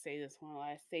will just say this one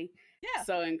last thing. Yeah.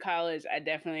 So in college, I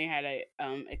definitely had a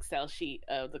Excel sheet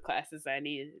of the classes I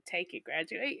needed to take and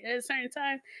graduate at a certain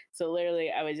time. So literally,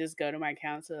 I would just go to my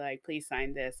counselor, like, please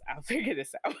sign this. I'll figure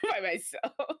this out by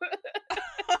myself.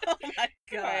 Oh my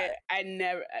god! I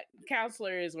never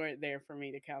counselors weren't there for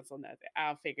me to counsel nothing.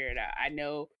 I'll figure it out. I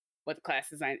know what the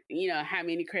classes how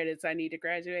many credits I need to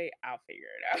graduate. I'll figure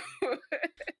it out.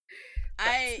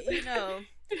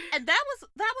 And that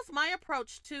was my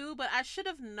approach too, but I should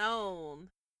have known.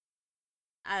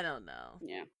 I don't know.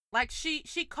 Yeah. Like she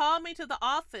called me to the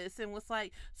office and was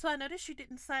like, "So I noticed you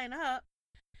didn't sign up."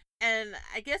 And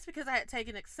I guess because I had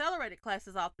taken accelerated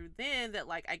classes all through then, that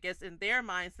like I guess in their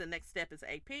minds the next step is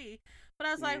AP. But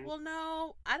I was like, well,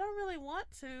 no, I don't really want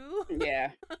to.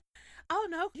 Yeah. Oh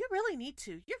no, you really need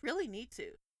to. You really need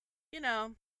to.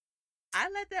 I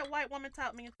let that white woman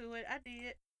talk me into it. I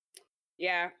did.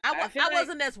 Yeah. I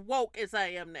wasn't as woke as I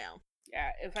am now.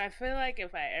 Yeah. If I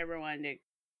ever wanted to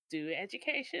do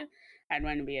education, I'd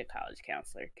want to be a college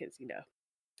counselor because,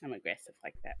 I'm aggressive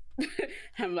like that.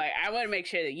 I'm like, I want to make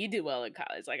sure that you do well in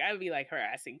college. Like, I would be like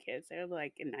harassing kids. They're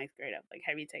like in 9th grade. I'm like,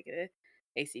 have you taken an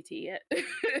ACT yet?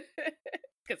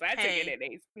 Because I took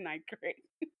it in 9th grade.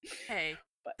 Hey,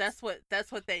 but that's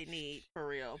what they need for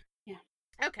real. Yeah.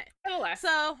 Okay. Alas,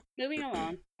 so moving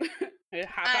along.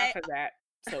 Hop off of that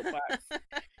soapbox.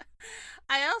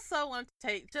 I also want to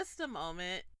take just a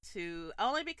moment to,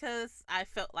 only because I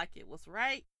felt like it was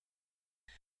right,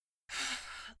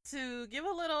 to give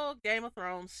a little Game of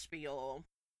Thrones spiel.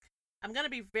 I'm going to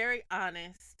be very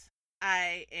honest.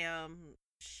 I am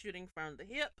shooting from the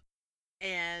hip,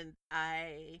 and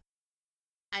I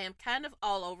am kind of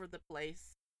all over the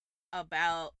place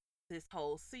about this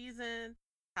whole season,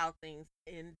 how things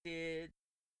ended.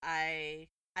 I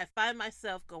find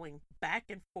myself going back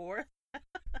and forth.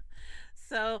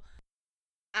 So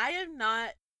I am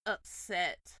not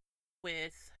upset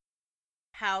with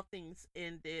how things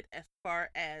ended as far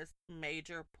as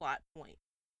major plot points.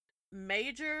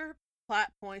 Major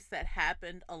plot points that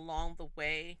happened along the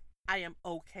way, I am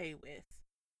okay with.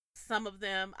 Some of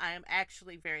them I am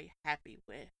actually very happy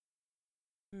with.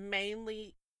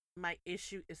 Mainly, my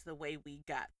issue is the way we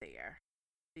got there.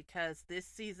 Because this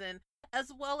season, as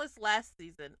well as last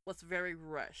season, was very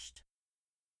rushed.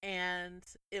 And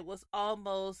it was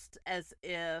almost as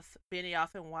if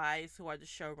Benioff and Weiss, who are the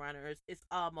showrunners, it's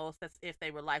almost as if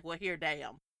they were like, well, here,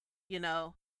 damn.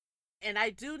 And I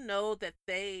do know that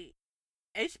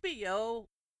HBO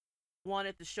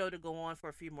wanted the show to go on for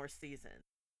a few more seasons.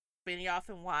 Benioff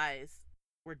and Weiss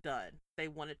were done. They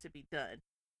wanted to be done.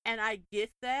 And I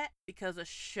get that because a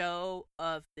show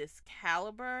of this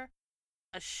caliber,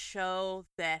 a show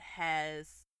that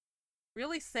has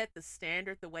really set the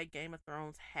standard the way Game of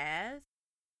Thrones has,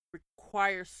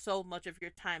 requires so much of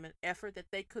your time and effort that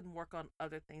they couldn't work on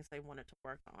other things they wanted to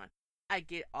work on. I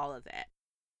get all of that.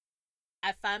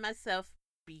 I find myself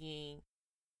being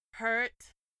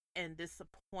hurt and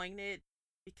disappointed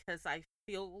because I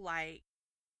feel like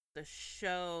the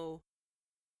show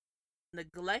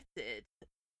neglected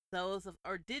those of,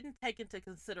 or didn't take into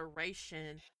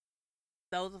consideration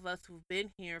those of us who've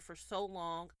been here for so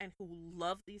long and who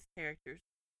love these characters,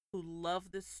 who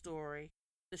love this story.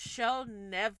 The show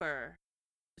never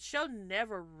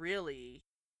really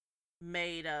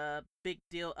made a big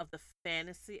deal of the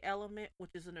fantasy element,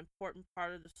 which is an important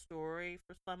part of the story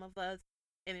for some of us,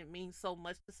 and it means so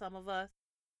much to some of us.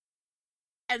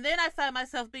 And then I find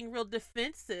myself being real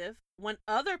defensive when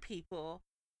other people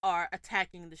are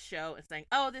attacking the show and saying,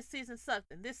 oh, this season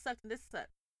sucked, and this sucked, and this sucked.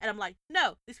 And I'm like,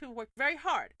 no, these people worked very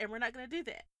hard, and we're not going to do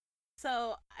that.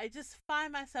 So I just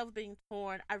find myself being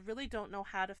torn. I really don't know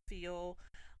how to feel.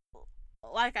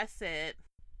 Like I said,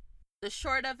 the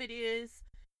short of it is,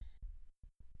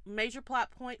 major plot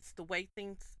points, the way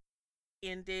things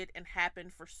ended and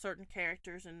happened for certain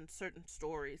characters and certain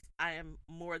stories, I am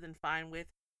more than fine with,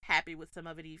 happy with some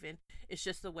of it even. It's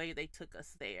just the way they took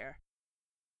us there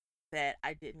that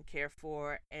I didn't care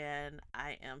for, and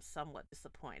I am somewhat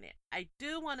disappointed. I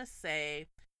do want to say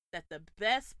that the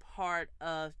best part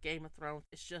of Game of Thrones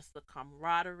is just the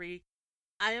camaraderie.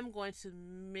 I am going to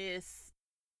miss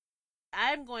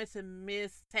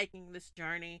taking this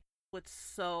journey with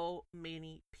so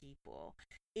many people.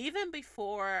 Even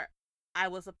before I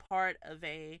was a part of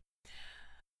a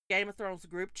Game of Thrones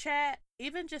group chat,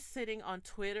 even just sitting on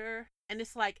Twitter, and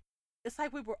it's like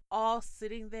we were all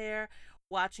sitting there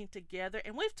watching together.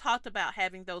 And we've talked about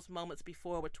having those moments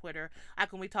before with Twitter.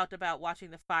 Like when we talked about watching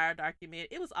the Fire document,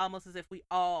 it was almost as if we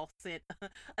all sent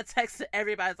a text to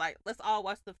everybody, like, let's all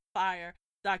watch the Fire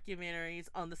documentaries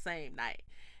on the same night.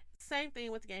 Same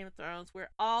thing with Game of Thrones.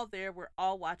 We're all there, we're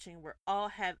all watching, we're all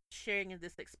sharing in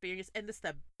this experience, and this is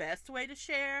the best way to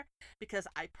share, because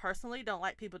I personally don't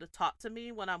like people to talk to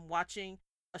me when I'm watching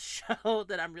a show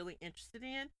that I'm really interested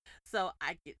in. So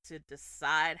I get to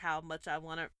decide how much I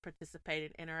want to participate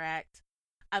and interact.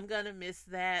 I'm gonna miss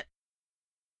that.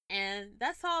 And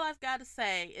that's all I've got to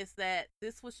say, is that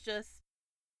this was just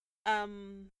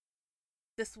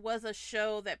this was a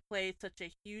show that played such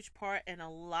a huge part in a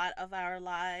lot of our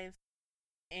lives,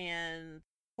 and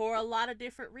for a lot of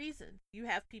different reasons. You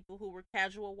have people who were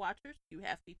casual watchers, you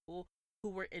have people who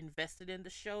were invested in the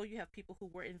show, you have people who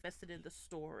were invested in the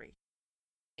story.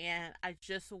 And I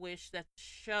just wish that the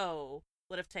show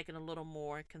would have taken a little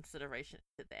more consideration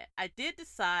to that. I did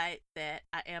decide that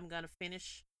I am going to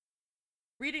finish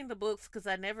reading the books, because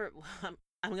I'm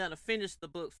going to finish the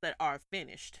books that are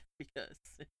finished, because,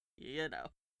 you know,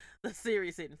 the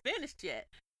series isn't finished yet.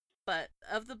 But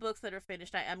of the books that are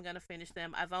finished, I am going to finish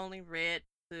them. I've only read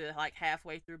like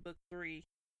halfway through book 3,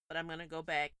 but I'm going to go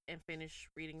back and finish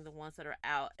reading the ones that are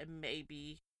out, and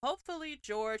maybe, hopefully,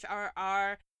 George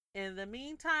R.R. in the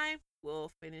meantime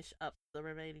will finish up the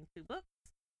remaining 2 books.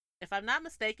 If I'm not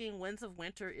mistaken, Winds of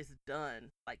Winter is done.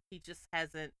 Like, he just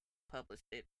hasn't published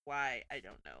it. Why, I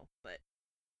don't know. But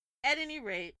at any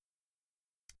rate,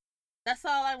 that's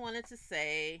all I wanted to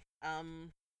say.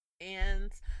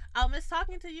 And I'll miss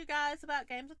talking to you guys about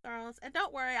Games of Thrones. And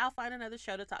don't worry, I'll find another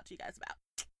show to talk to you guys about.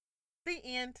 The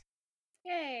end.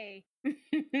 Yay.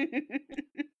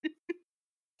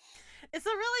 It's a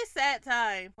really sad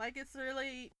time. Like, it's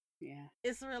really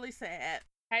sad.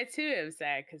 I too am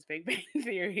sad because Big Bang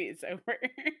Theory is over.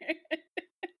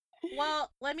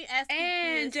 Well, let me ask you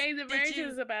and this. Jane the Virgin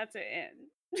is about to end.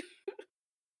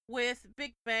 With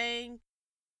Big Bang,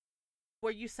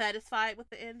 were you satisfied with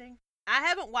the ending? I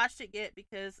haven't watched it yet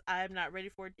because I'm not ready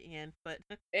for it to end, but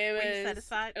were you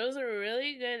satisfied? It was a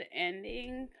really good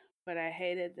ending, but I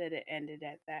hated that it ended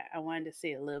at that. I wanted to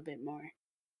see a little bit more.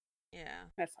 Yeah.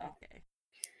 That's all. Okay.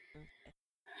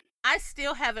 I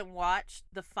still haven't watched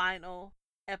the final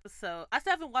episode. I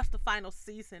still haven't watched the final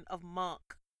season of Monk.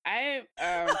 I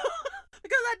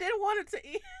because I didn't want it to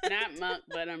end. Not Monk,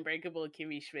 but Unbreakable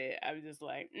Kimmy Schmidt. I was just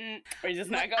like, we're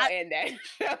just not gonna end that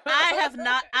show. I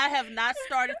have not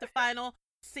started the final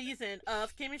season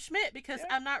of Kimmy Schmidt because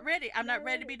I'm not ready. I'm not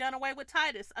ready to be done away with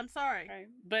Titus. I'm sorry. Right.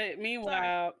 But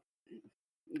meanwhile,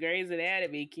 Grey's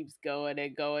Anatomy keeps going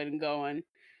and going and going.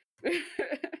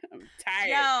 I'm tired.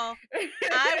 Yo,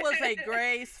 I was a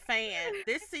Grey's fan.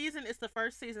 This season is the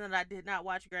first season that I did not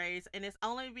watch Grey's, and it's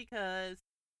only because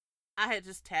I had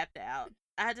just tapped out.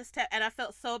 I just tapped, and I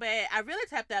felt so bad. I really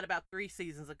tapped out about 3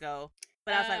 seasons ago.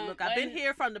 But I was like, look, I've been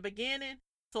here from the beginning,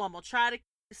 so I'm gonna try to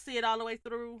see it all the way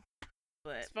through.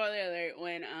 But spoiler alert: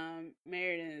 when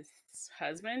Meredith's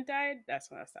husband died, that's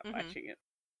when I stopped watching it.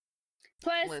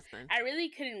 Plus, listen, I really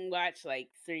couldn't watch like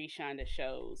 3 Shonda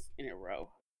shows in a row,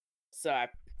 so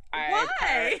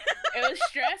why? It was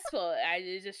stressful.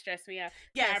 It just stressed me out.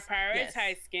 Yes, so I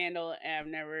prioritized Scandal, and I've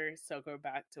never circled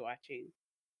back to watching.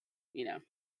 You know,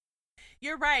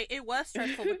 you're right. It was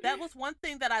stressful, but that was one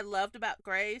thing that I loved about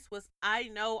Grey's was I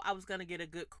know I was gonna get a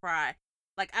good cry.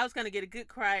 Like I was gonna get a good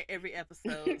cry every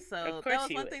episode. So that was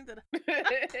one thing that.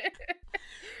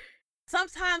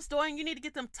 Sometimes, Dorian, you need to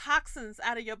get them toxins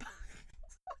out of your body.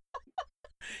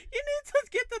 You need to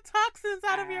get the toxins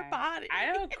out of your body.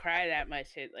 I don't cry that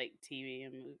much at like TV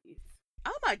and movies.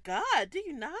 Oh my God, do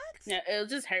you not? Yeah, it'll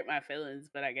just hurt my feelings,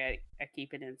 but I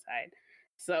keep it inside,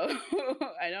 so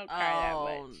I don't cry that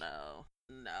much.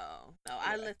 No. Yeah.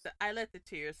 I let the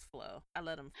tears flow. I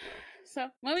let them flow.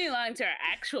 So moving along to our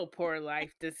actual poor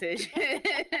life decision.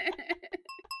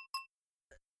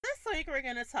 This week we're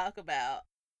gonna talk about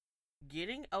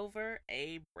getting over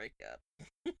a breakup.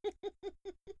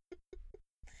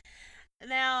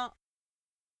 Now,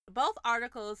 both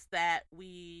articles that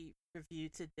we review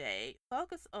today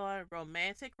focus on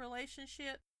romantic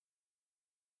relationships,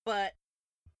 but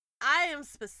I am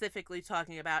specifically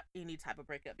talking about any type of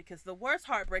breakup because the worst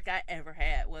heartbreak I ever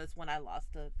had was when I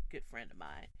lost a good friend of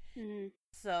mine. Mm-hmm.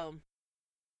 So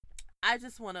I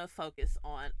just want to focus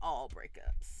on all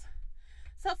breakups.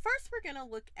 So first we're going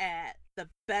to look at the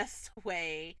best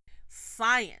way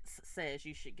science says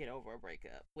you should get over a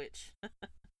breakup, which,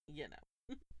 you know.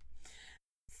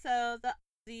 So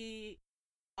the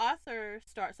author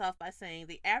starts off by saying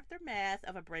the aftermath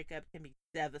of a breakup can be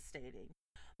devastating.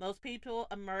 Most people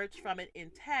emerge from it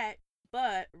intact,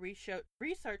 but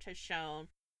research has shown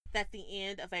that the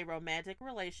end of a romantic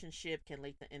relationship can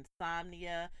lead to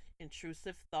insomnia,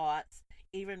 intrusive thoughts,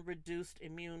 even reduced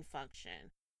immune function.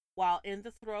 While in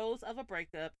the throes of a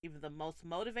breakup, even the most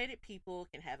motivated people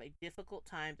can have a difficult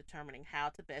time determining how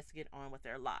to best get on with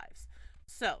their lives.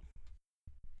 So,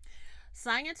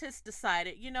 scientists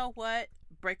decided, you know what?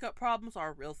 Breakup problems are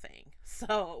a real thing.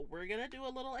 So we're going to do a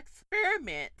little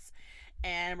experiment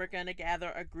and we're going to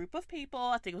gather a group of people.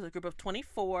 I think it was a group of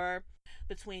 24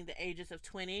 between the ages of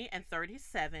 20 and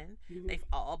 37. Mm-hmm. They've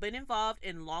all been involved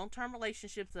in long-term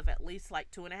relationships of at least like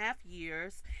 2.5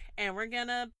 years. And we're going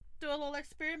to do a little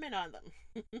experiment on them.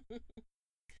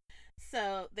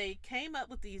 So they came up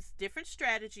with these different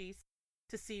strategies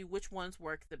to see which ones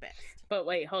work the best. But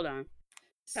wait, hold on.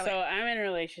 So I'm in a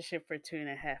relationship for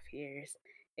 2.5 years.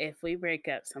 If we break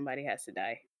up, somebody has to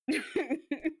die.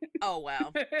 Oh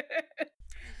wow!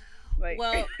 Like,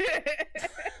 well,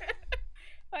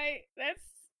 like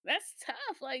that's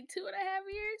tough. Like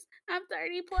 2.5 years. I'm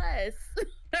 30 plus.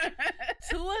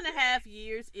 2.5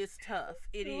 years is tough.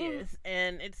 It is,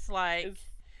 and it's like it's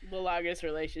the longest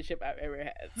relationship I've ever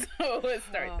had. So let's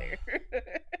start there.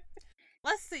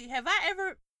 Let's see. Have I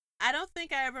ever? I don't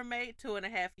think I ever made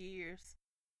 2.5 years.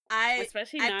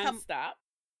 Especially nonstop.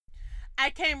 I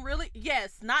came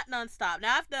not nonstop.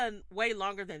 Now I've done way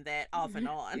longer than that off and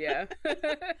on. Yeah.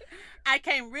 I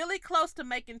came really close to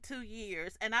making 2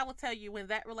 years, and I will tell you when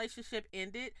that relationship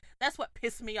ended, that's what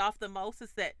pissed me off the most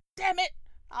is that, damn it,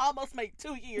 I almost made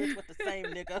 2 years with the same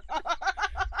nigga.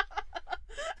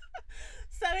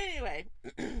 So anyway,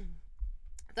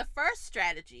 the first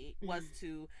strategy was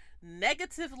to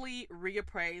negatively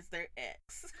reappraise their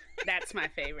ex. That's my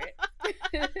favorite.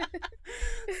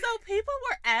 So people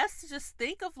were asked to just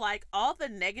think of like all the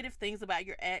negative things about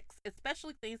your ex,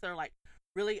 especially things that are like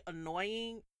really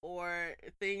annoying or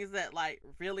things that like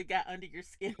really got under your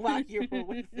skin while you were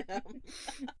with them.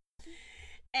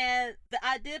 And the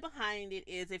idea behind it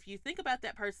is if you think about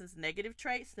that person's negative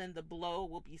traits, then the blow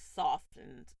will be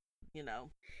softened. You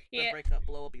know, the breakup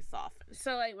blow will be softened.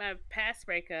 So, like, my past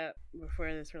breakup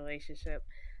before this relationship,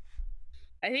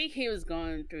 I think he was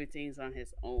going through things on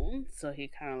his own. So he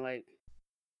kind of, like,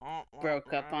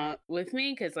 broke up with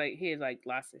me because, like, he had, like,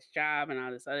 lost his job and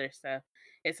all this other stuff.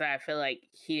 And so I feel like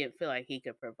he didn't feel like he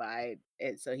could provide.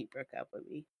 And so he broke up with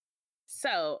me.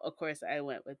 So, of course, I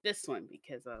went with this one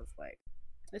because I was like,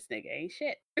 this nigga ain't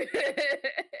shit.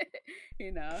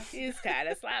 You know, he's kind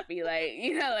of sloppy. Like,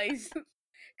 you know, like...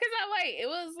 Because I'm like, it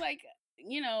was like,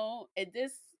 you know, at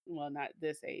this, well, not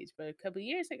this age, but a couple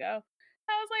years ago,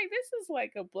 I was like, this is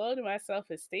like a blow to my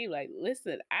self-esteem. Like,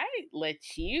 listen, I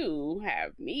let you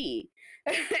have me.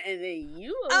 And then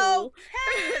you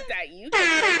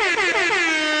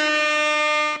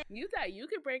thought you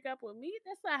could break up with me?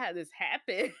 That's not how this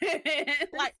happened.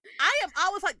 Like, I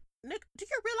was like, Nick, do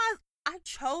you realize I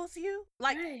chose you?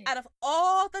 Like, Right. out of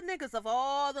all the niggas of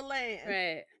all the land,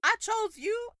 Right. I chose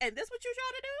you, and this what you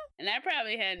trying to And I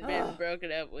probably hadn't been Ugh.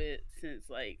 broken up with since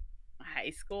like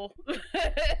high school.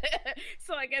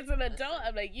 So like as an adult, Listen.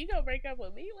 I'm like, you gonna break up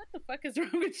with me? What the fuck is wrong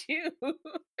with you? do?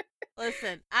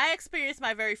 Listen, I experienced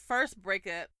my very first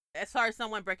breakup as far as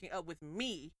someone breaking up with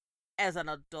me as an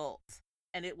adult,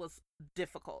 and it was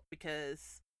difficult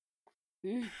because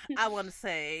I want to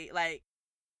say, like,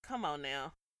 come on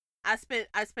now. I spent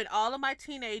all of my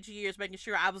teenage years making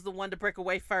sure I was the one to break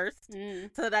away first Mm.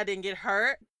 so that I didn't get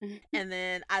hurt. And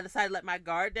then I decided to let my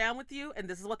guard down with you, and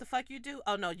this is what the fuck you do?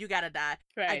 Oh no, you gotta die.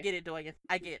 I Right. get it, Doyen.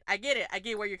 I get it. I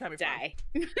get where you're coming Die.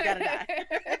 from. You gotta die.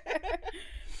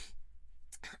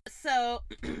 So,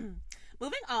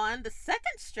 moving on, the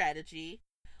second strategy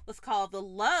was called the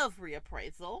love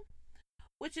reappraisal,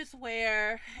 which is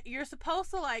where you're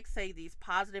supposed to like say these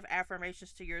positive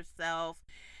affirmations to yourself,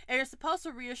 and you're supposed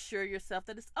to reassure yourself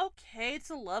that it's okay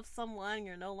to love someone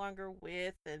you're no longer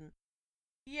with, and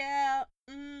yeah,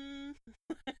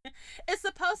 it's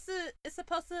supposed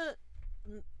to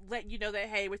let you know that,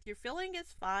 hey, with your feeling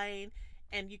is fine,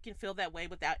 and you can feel that way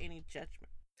without any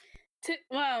judgment.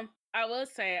 Well, I will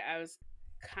say I was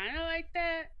kind of like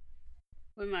that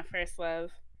with my first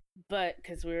love, but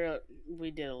because we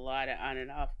did a lot of on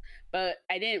and off, but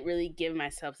I didn't really give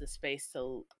myself the space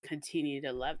to continue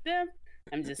to love them.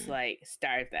 I'm just like,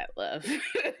 starve that love.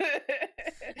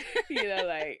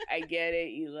 Like I get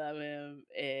it, you love him,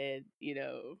 and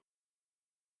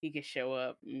he can show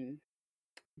up,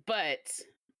 but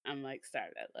I'm like,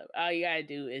 starve that love. All you gotta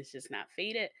do is just not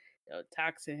feed it. Don't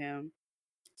talk to him.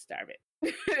 Starve it.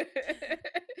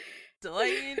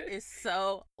 Doyen is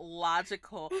so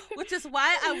logical, which is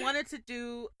why I wanted to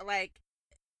do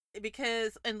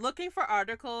because in looking for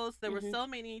articles, there were so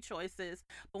many choices.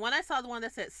 But when I saw the one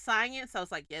that said science, I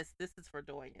was like, yes, this is for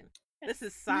Doyen. This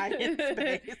is science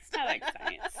based. I like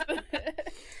science.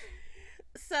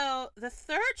 So the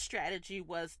third strategy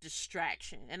was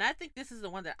distraction. And I think this is the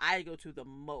one that I go to the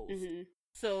most. Mhm.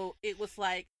 So it was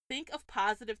like, think of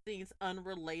positive things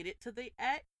unrelated to the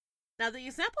act. Now, the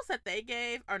examples that they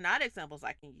gave are not examples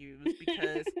I can use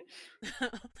because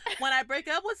when I break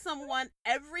up with someone,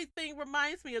 everything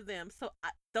reminds me of them. So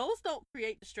those don't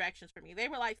create distractions for me. They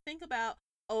were like, think about,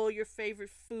 your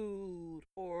favorite food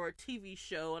or TV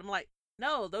show. And I'm like,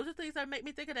 no, those are things that make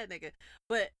me think of that nigga.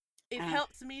 But it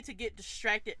helps me to get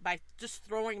distracted by just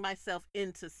throwing myself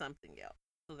into something else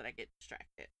so that I get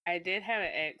distracted. I did have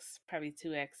an ex, probably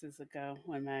 2 exes ago,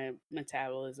 when my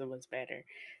metabolism was better,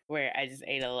 where I just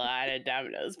ate a lot of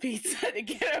Domino's pizza to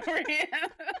get over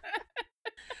him.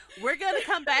 We're going to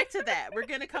come back to that.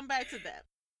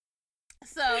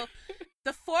 So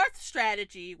the fourth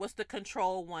strategy was the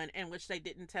control one, in which they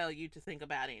didn't tell you to think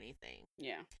about anything.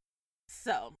 Yeah.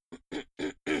 So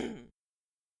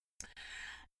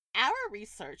our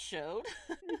research showed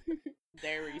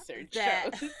their research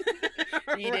that showed.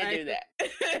 You didn't do that.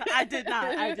 I did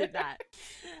not.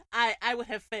 I would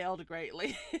have failed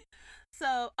greatly.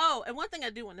 So, and one thing I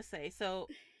do want to say, so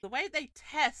the way they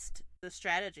test the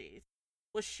strategies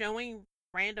was showing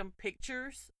random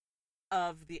pictures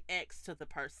of the ex to the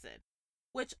person,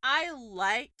 which I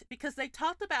liked because they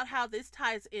talked about how this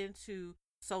ties into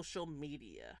social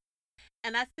media.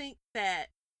 And I think that,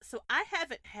 so I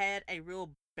haven't had a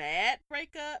real bad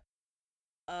breakup.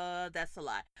 That's a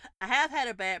lie. I have had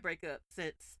a bad breakup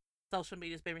since social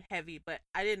media's been heavy, but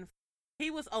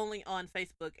he was only on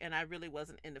Facebook and I really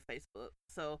wasn't into Facebook.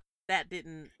 So that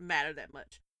didn't matter that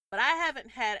much. But I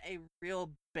haven't had a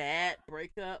real bad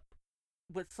breakup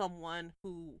with someone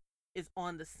who is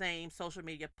on the same social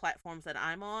media platforms that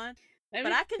I'm on.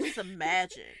 But I can just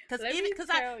imagine. Let me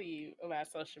tell you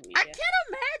about social media. I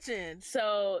can't imagine.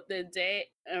 So the day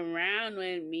around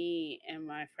when me and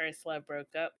my first love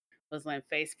broke up was when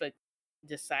Facebook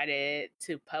decided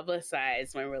to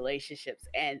publicize when relationships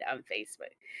end on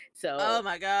Facebook. So, oh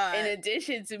my god! In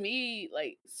addition to me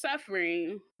like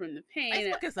suffering from the pain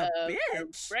Facebook is a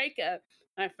bitch. Breakup,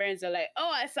 my friends are like, "Oh,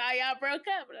 I saw y'all broke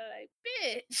up," and I'm like,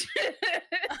 "Bitch,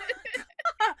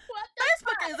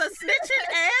 Facebook is a snitching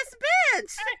ass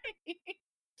bitch."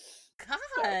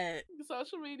 God,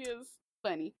 social media is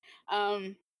funny.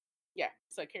 Yeah.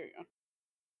 So carry on.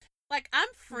 Like, I'm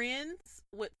friends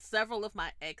with several of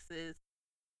my exes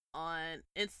on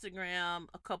Instagram,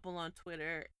 a couple on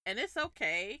Twitter, and it's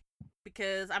okay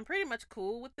because I'm pretty much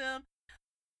cool with them.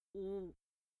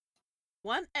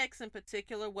 One ex in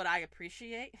particular, what I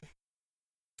appreciate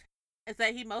is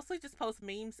that he mostly just posts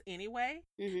memes anyway,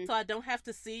 so I don't have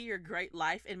to see your great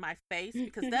life in my face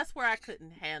because that's where I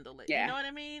couldn't handle it. Yeah. You know what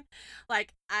I mean?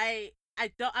 Like, I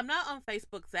I'm not on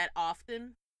Facebook that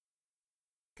often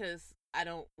because I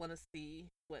don't want to see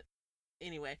what.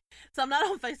 Anyway, so I'm not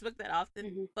on Facebook that often,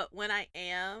 Mhm. but when I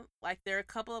am, like, there are a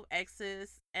couple of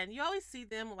exes, and you always see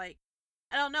them, like,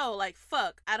 I don't know, like,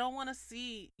 fuck, I don't want to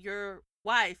see your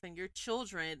wife and your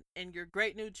children and your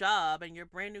great new job and your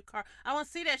brand new car. I don't want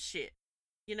to see that shit,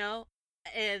 you know?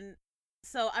 And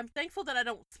so I'm thankful that I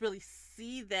don't really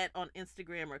see that on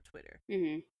Instagram or Twitter.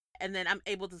 Mhm. And then I'm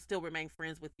able to still remain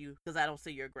friends with you because I don't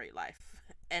see your great life.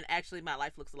 And actually, my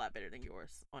life looks a lot better than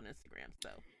yours on Instagram,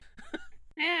 so.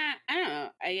 Yeah, I don't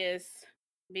know. I guess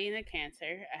being a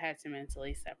Cancer, I had to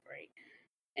mentally separate.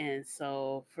 And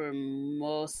so for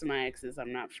most of my exes,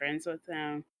 I'm not friends with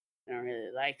them. I don't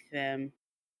really like them.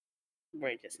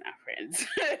 We're just not friends.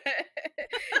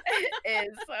 and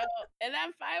so, and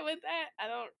I'm fine with that. I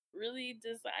don't really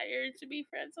desire to be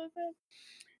friends with them.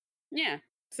 Yeah.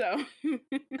 So,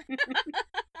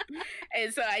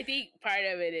 and so I think part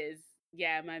of it is,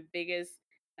 yeah, my biggest,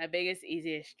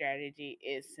 easiest strategy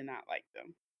is to not like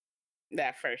them.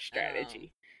 That first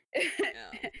strategy.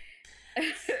 Oh.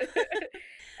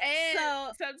 And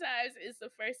So- sometimes it's the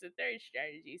first and third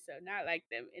strategy. So not like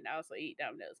them and also eat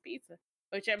Domino's pizza.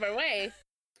 Whichever way.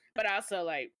 But also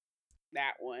like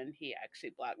that one, he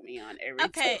actually blocked me on every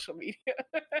Okay. social media.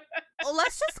 Well,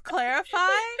 let's just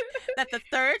clarify that the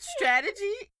third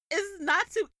strategy is not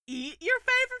to eat your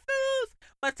favorite foods,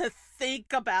 but to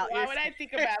think about Why your would I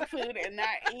think about food and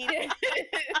not eat it?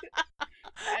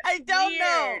 I don't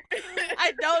know. Weird.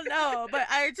 I don't know, but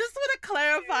I just want to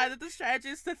clarify that the strategy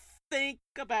is to think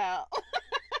about.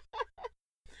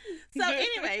 So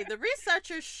anyway, the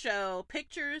researchers show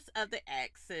pictures of the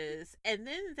exes, and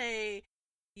then they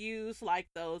use like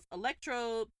those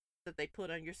electrodes that they put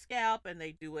on your scalp, and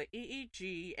they do an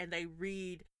EEG, and they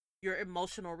read your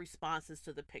emotional responses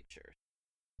to the pictures.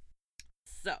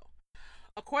 So,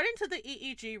 according to the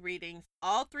EEG readings,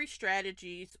 all three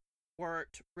strategies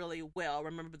worked really well.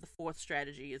 Remember, the fourth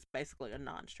strategy is basically a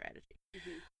non-strategy.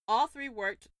 Mhm. All three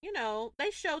worked,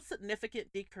 they showed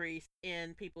significant decrease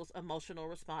in people's emotional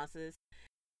responses.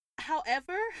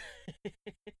 However,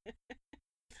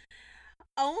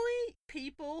 only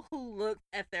people who looked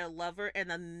at their lover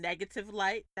in a negative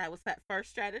light, that was that first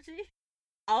strategy,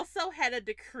 also had a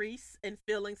decrease in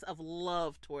feelings of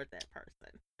love toward that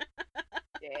person.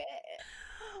 Yeah.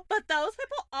 But those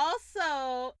people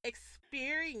also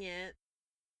experience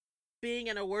being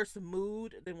in a worse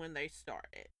mood than when they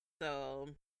started. So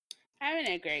I'm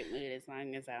in a great mood as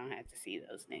long as I don't have to see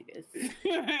those niggas.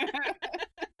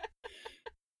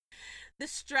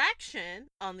 distraction,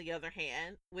 on the other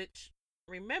hand, which,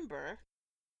 remember,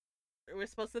 we're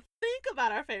supposed to think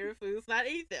about our favorite foods, not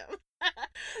eat them.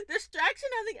 Distraction,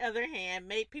 on the other hand,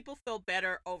 made people feel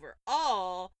better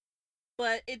overall,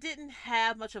 but it didn't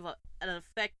have much of an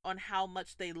effect on how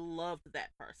much they loved that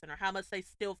person or how much they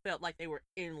still felt like they were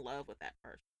in love with that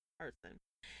person.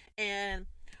 And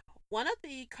one of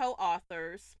the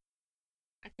co-authors,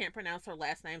 I can't pronounce her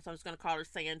last name, so I'm just going to call her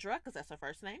Sandra because that's her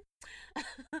first name.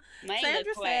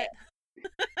 Sandra said,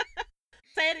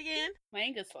 say it again.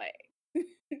 Langaslag.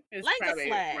 It's Langaslag.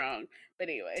 probably wrong. But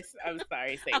anyways, I'm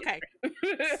sorry, Sandra. Okay.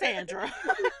 Sandra.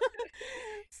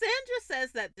 Sandra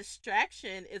says that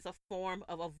distraction is a form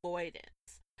of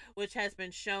avoidance, which has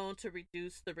been shown to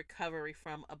reduce the recovery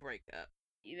from a breakup.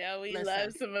 You know, we Listen.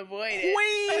 love some avoidance.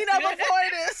 Queen of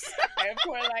avoidance. And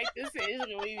for like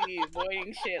decision, we be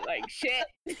avoiding shit like shit.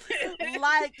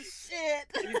 Like shit.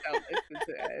 Please don't listen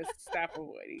to us. Stop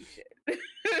avoiding shit.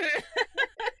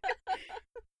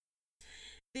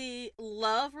 The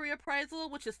love reappraisal,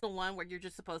 which is the one where you're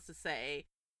just supposed to say,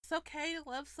 it's okay to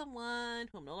love someone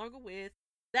who I'm no longer with.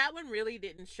 That one really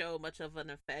didn't show much of an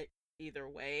effect either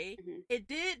way. Mhm. It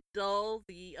did dull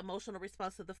the emotional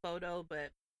response to the photo,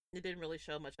 but it didn't really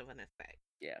show much of an effect.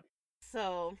 Yeah.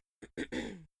 So,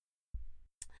 to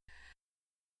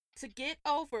get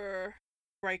over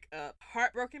breakup,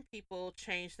 heartbroken people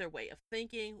change their way of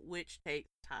thinking, which takes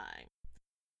time.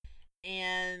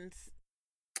 And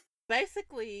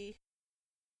basically,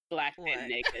 Black What?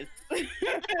 and niggas.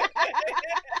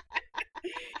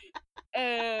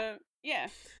 Yeah.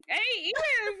 Hey, even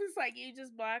if it's like you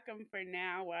just block them for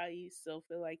now while you still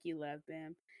feel like you love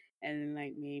them, and then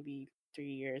like maybe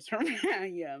 3 years from now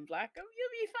you unblock them, you'll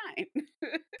be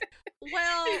fine.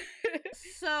 well,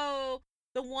 so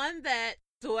the one that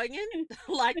Doyen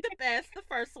liked the best, the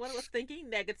first one, was thinking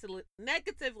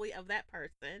negatively of that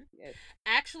person, Yes.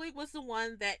 actually was the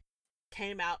one that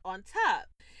came out on top.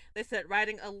 They said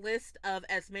writing a list of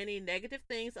as many negative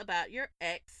things about your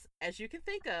ex as you can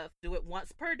think of. Do it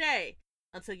once per day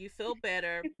until you feel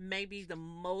better. May be the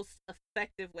most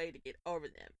effective way to get over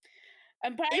them.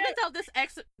 I'm part Even of, though this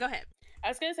go ahead. I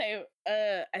was gonna say,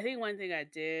 I think one thing I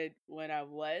did when I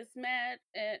was mad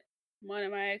at one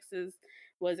of my exes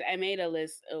was I made a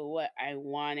list of what I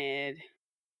wanted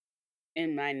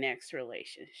in my next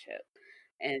relationship.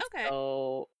 And Okay.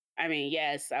 so, I mean,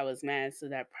 yes, I was mad, so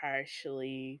that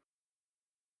partially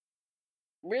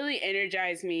really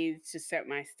energized me to set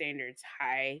my standards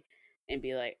high and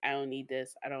be like, I don't need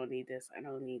this, I don't need this, I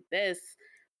don't need this.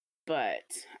 But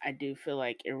I do feel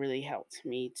like it really helped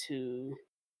me to,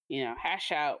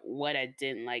 hash out what I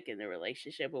didn't like in the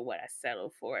relationship or what I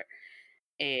settled for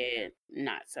Okay. and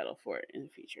not settle for it in the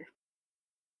future.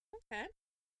 Okay.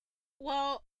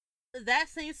 Well, that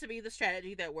seems to be the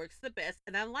strategy that works the best,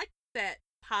 and I like that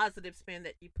positive spin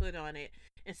that you put on it.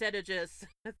 Instead of just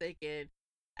thinking,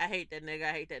 "I hate that nigga,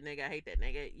 I hate that nigga, I hate that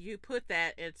nigga," you put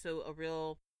that into a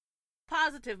real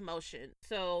positive motion.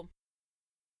 So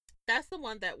that's the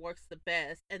one that works the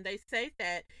best. And they say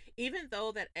that even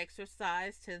though that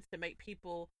exercise tends to make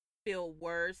people feel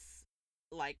worse,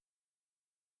 like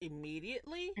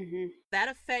immediately, Hmm. that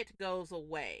effect goes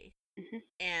away. Hmm.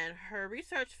 And her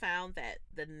research found that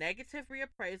the negative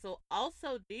reappraisal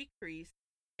also decreased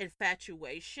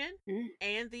infatuation Hmm.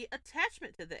 and the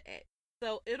attachment to the ex.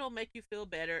 So it'll make you feel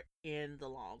better in the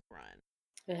long run.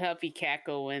 It'll help you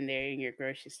cackle when they're in your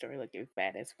grocery store looking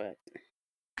fat as fuck.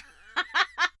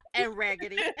 And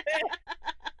raggedy.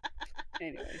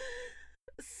 Anyway.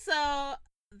 So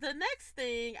the next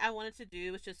thing I wanted to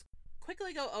do was just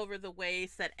quickly go over the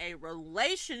ways that a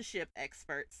relationship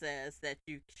expert says that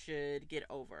you should get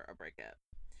over a breakup.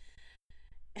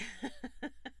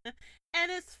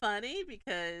 And it's funny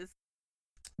because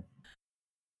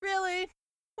really,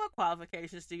 what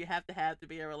qualifications do you have to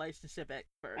be a relationship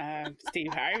expert?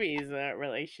 Steve Harvey is a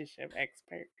relationship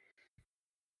expert.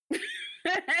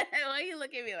 Why you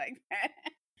look at me like that?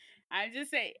 I'm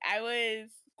just saying, I was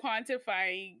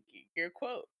quantifying your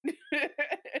quote.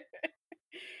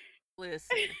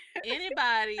 Listen,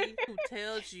 anybody who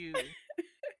tells you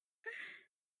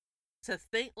to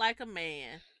think like a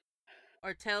man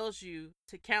or tells you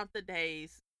to count the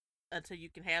days until you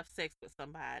can have sex with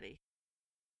somebody,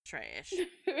 trash.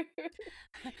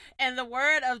 And the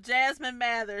word of Jasmine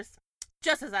Mathers,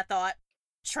 just as I thought,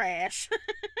 trash.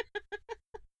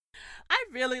 I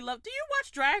really love. Do you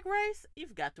watch Drag Race?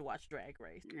 You've got to watch Drag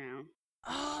Race. No.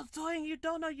 Oh, Doing, you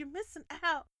don't know, you're missing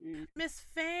out. Miss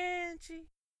Fangie.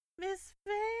 Miss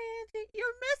Fangie,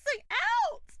 you're missing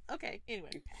out. Okay,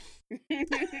 anyway.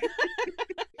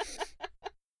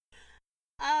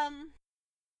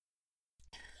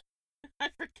 I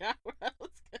forgot where I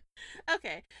was going.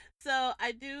 Okay, so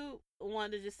I do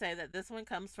want to just say that this one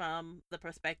comes from the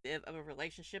perspective of a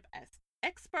relationship as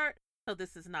expert, so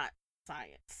this is not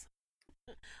science.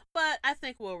 But I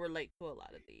think we'll relate to a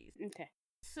lot of these. Okay.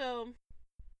 So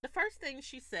the first thing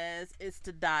she says is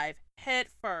to dive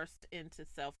headfirst into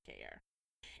self-care.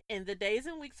 In the days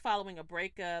and weeks following a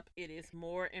breakup, it is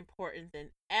more important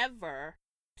than ever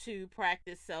to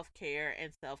practice self-care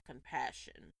and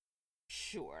self-compassion.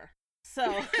 Sure.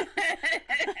 So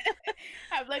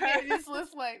I'm looking at this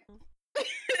list like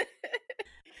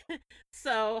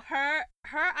so her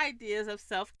ideas of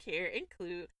self-care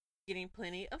include getting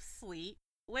plenty of sleep,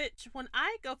 which when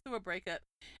I go through a breakup,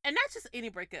 and not just any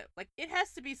breakup, like it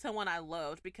has to be someone I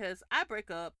loved, because I break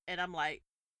up and I'm like,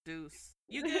 Deuce,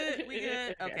 you good? We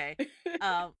good? Okay.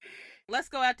 Let's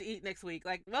go out to eat next week.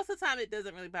 Like most of the time it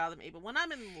doesn't really bother me, but when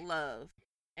I'm in love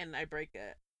and I break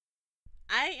up,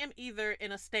 I am either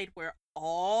in a state where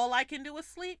all I can do is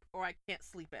sleep or I can't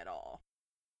sleep at all.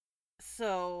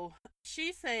 So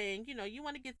she's saying, you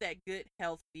want to get that good,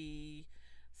 healthy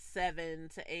 7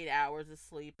 to 8 hours of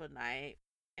sleep a night.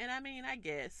 And I mean, I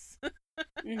guess.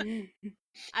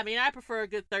 I mean, I prefer a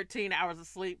good 13 hours of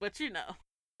sleep, but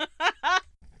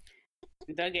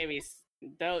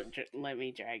Don't let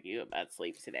me drag you about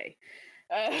sleep today.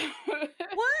 What did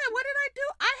I do?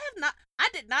 I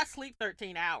did not sleep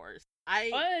 13 hours.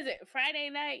 What was it? Friday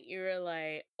night, you were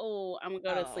like, "Oh, I'm gonna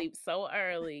go to sleep so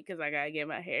early because I gotta get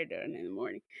my hair done in the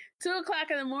morning."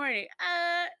 2:00 in the morning.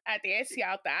 I guess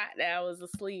y'all thought that I was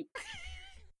asleep.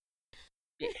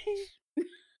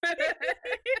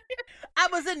 I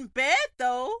was in bed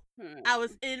though. I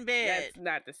was in bed. That's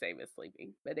not the same as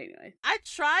sleeping, but anyway. I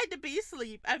tried to be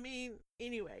asleep. I mean,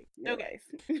 anyway. Okay.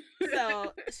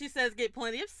 So she says, get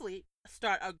plenty of sleep.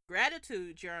 Start a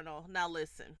gratitude journal. Now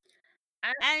listen.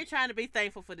 I ain't trying to be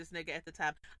thankful for this nigga at the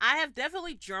time. I have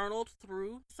definitely journaled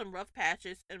through some rough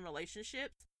patches in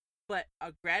relationships, but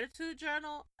a gratitude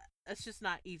journal, it's just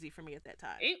not easy for me at that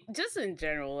time. Just in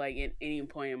general, like at any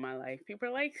point in my life, people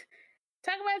are like,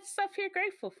 talk about stuff you're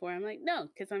grateful for. I'm like, no,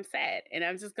 because I'm sad, and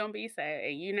I'm just gonna be sad,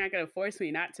 and you're not gonna force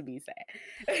me not to be sad.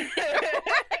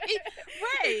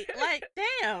 Right. Like,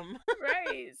 damn.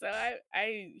 Right. So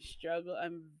I struggle.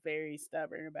 I'm very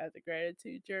stubborn about the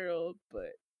gratitude journal,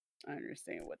 but I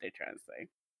understand what they're trying to say.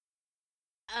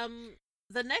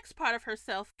 The next part of her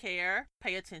self-care,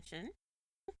 pay attention.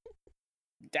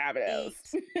 Dominoes.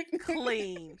 Eat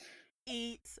clean.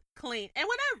 Eat clean. And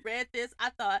when I read this, I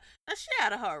thought, now she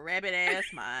out of her rabbit ass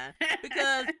mind.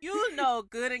 Because you know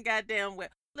good and goddamn well.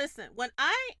 Listen, when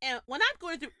I'm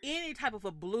going through any type of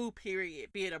a blue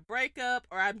period, be it a breakup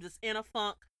or I'm just in a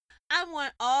funk, I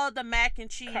want all the mac and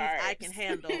cheese I can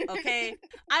handle, okay?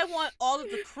 I want all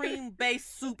of the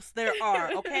cream-based soups there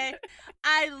are, okay?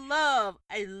 I love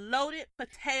a loaded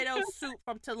potato soup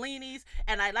from Tellini's,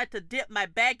 and I like to dip my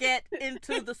baguette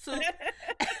into the soup.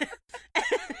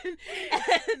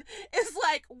 And it's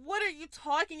like, what are you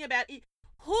talking about?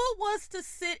 Who wants to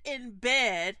sit in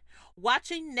bed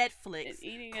watching Netflix,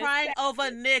 crying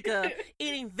over nigga,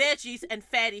 eating veggies and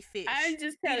fatty fish? I'm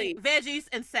just telling you. Veggies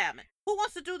and salmon. Who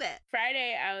wants to do that?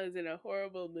 Friday, I was in a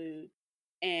horrible mood.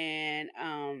 And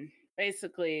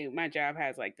basically, my job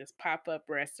has like this pop-up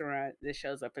restaurant that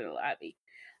shows up in the lobby.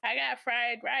 I got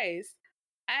fried rice.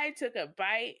 I took a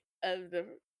bite of the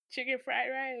chicken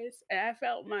fried rice, and I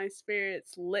felt my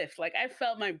spirits lift. Like, I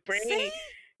felt my brain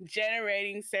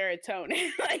generating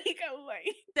serotonin. Like, I'm like...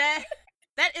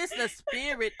 That is the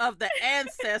spirit of the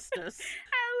ancestors.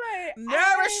 I'm like...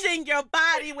 Nourishing your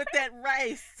body with that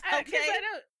rice, okay?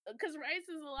 Because rice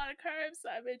is a lot of carbs, so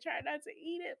I've been trying not to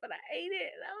eat it, but I ate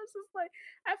it, and I was just like,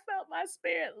 I felt my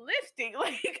spirit lifting.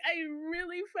 Like, I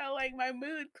really felt like my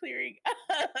mood clearing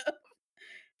up.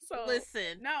 So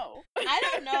listen, no. I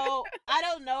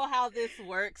don't know how this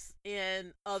works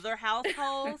in other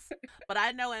households, but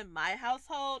I know in my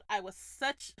household, I was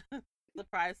such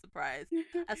surprise,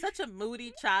 such a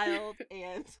moody child,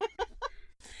 and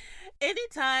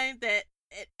anytime that.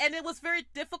 And it was very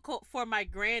difficult for my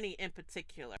granny in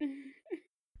particular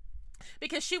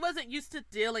because she wasn't used to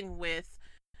dealing with,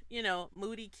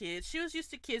 moody kids. She was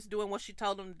used to kids doing what she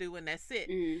told them to do, and that's it.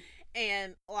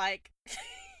 And like,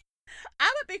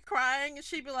 I would be crying, and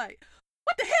she'd be like,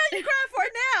 "What the hell are you crying for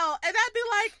now?" And I'd be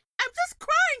like, "I'm just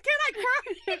crying. Can I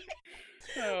cry?"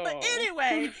 Oh. But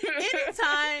anyway,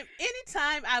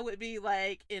 anytime I would be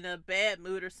like in a bad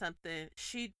mood or something,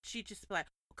 she'd just be like,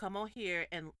 "Come on here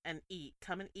and eat.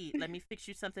 Come and eat. Let me fix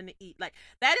you something to eat." Like,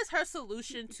 that is her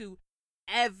solution to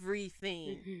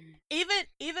everything.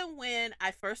 Even when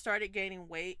I first started gaining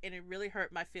weight, and it really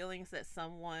hurt my feelings that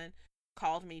someone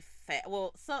called me fat.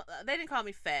 Well, they didn't call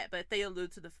me fat, but they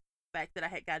alluded to the fact that I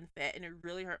had gotten fat, and it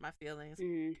really hurt my feelings.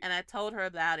 And I told her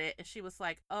about it, and she was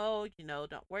like, "Oh,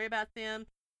 don't worry about them."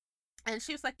 And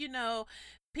she was like,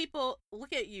 people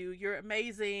look at you. You're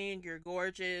amazing. You're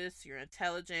gorgeous. You're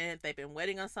intelligent. They've been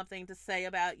waiting on something to say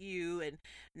about you. And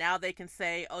now they can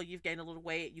say, "Oh, you've gained a little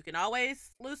weight." You can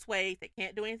always lose weight. They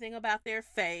can't do anything about their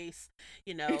face.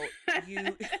 And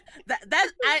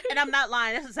I'm not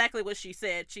lying. That's exactly what she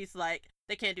said. She's like,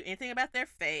 they can't do anything about their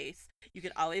face. You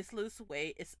can always lose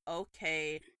weight. It's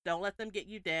okay. Don't let them get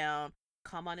you down.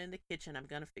 Come on in the kitchen. I'm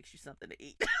going to fix you something to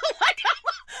eat.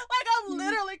 I'm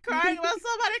literally crying about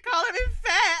somebody calling me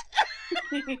fat.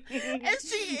 And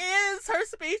she ends her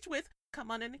speech with,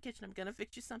 "Come on in the kitchen. I'm going to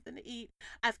fix you something to eat.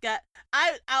 I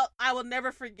will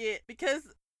never forget,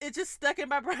 because it just stuck in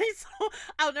my brain. So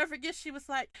I'll never forget. She was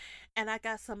like, "And I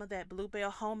got some of that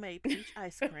Bluebell homemade peach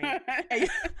ice cream." And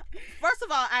first of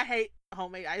all, I hate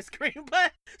homemade ice cream,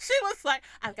 but she was like,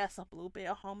 "I've got some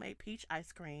Bluebell homemade peach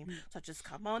ice cream. So just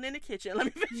come on in the kitchen. Let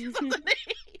me fix you something to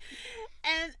eat."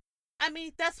 And I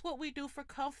mean, that's what we do for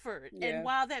comfort. Yeah. And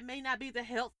while that may not be the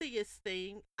healthiest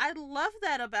thing, I love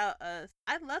that about us.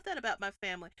 I love that about my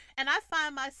family. And I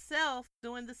find myself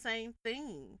doing the same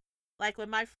thing. Like, when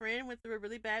my friend went through a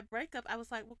really bad breakup, I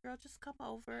was like, "Well, girl, just come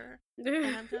over,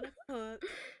 and I'm going to cook,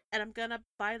 and I'm going to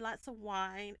buy lots of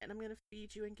wine, and I'm going to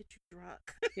feed you and get you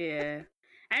drunk." Yeah.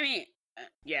 I mean,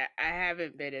 yeah, I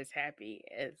haven't been as happy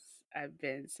as I've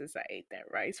been since I ate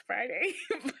that rice Friday.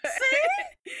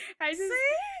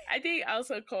 I think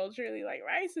also culturally, like,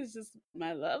 rice is just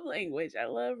my love language. I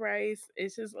love rice.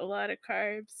 It's just a lot of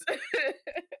carbs.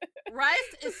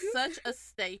 Rice is such a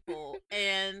staple,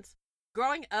 and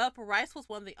growing up, rice was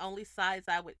one of the only sides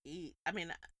I would eat. I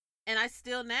mean, and I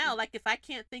still now, like, if I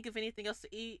can't think of anything else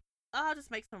to eat, I'll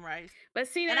just make some rice. But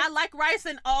see, and I like rice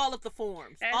in all of the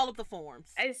forms.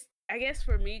 I guess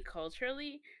for me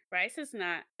culturally, rice is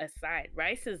not a side.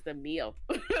 Rice is the meal.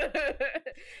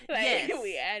 Like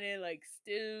we Yes. add in like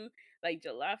stew, like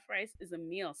jollof rice is a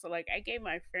meal. So like I gave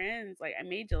my friends, like I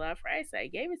made jollof rice, I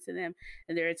gave it to them,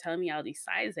 and they were telling me all these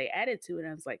sides they added to it. And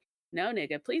I was like, no,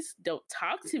 nigga, please don't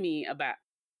talk to me about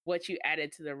what you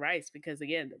added to the rice because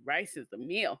again, the rice is the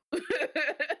meal.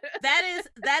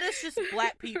 That is just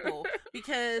black people,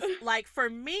 because like for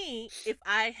me, if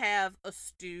I have a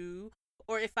stew,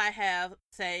 or if I have,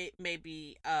 say,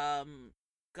 maybe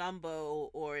gumbo,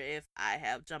 or if I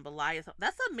have jambalaya,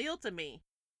 that's a meal to me.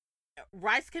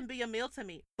 Rice can be a meal to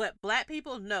me, but black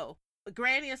people, no.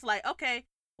 Granny is like, okay,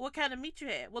 what kind of meat you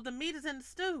had? Well, the meat is in the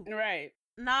stew. Right.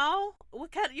 No, you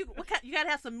gotta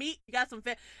have some meat, you got some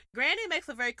fat. Granny makes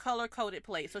a very color coded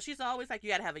plate, so she's always like, you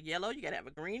gotta have a yellow, you gotta have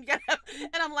a green, you gotta have,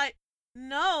 and I'm like,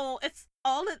 no, it's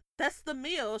all it. That's the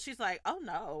meal. She's like, oh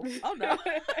no, oh no.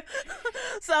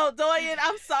 So Doyen,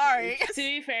 I'm sorry, To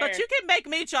be fair, but you can make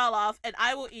meat jollof, and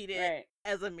I will eat it right.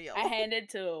 as a meal. I handed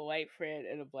to a white friend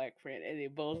and a black friend, and they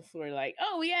both were like,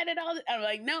 "Oh, we added all this." I'm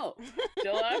like, "No,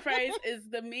 jollof rice is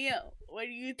the meal. What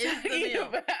are you It's the talking meal.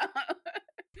 about?"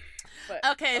 But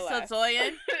Okay, so alas.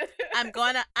 Doyen, I'm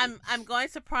going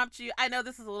to prompt you. I know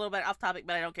this is a little bit off topic,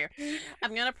 but I don't care.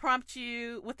 I'm gonna prompt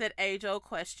you with that age-old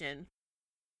question: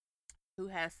 who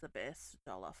has the best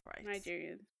jollof rice?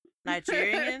 Nigerians.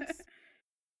 Nigerians?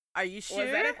 Are you sure?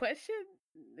 Was that a question?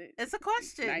 It's a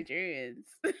question. Nigerians.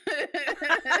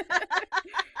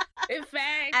 In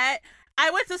fact,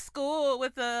 I went to school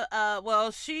with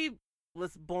well, she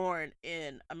was born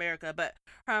in America, but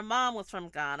her mom was from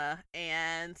Ghana,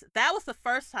 and that was the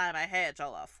first time I had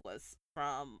jollof was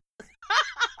from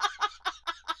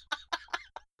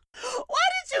Why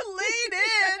did you lean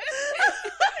in?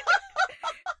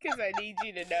 because I need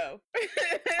you to know.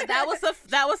 that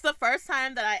was the first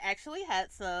time that I actually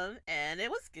had some, and it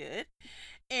was good.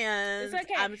 And It's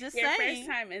okay. I'm just Your saying, first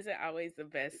time isn't always the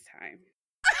best time.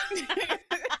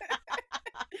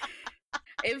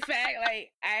 In fact,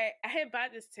 like I had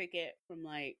bought this ticket from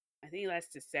like I think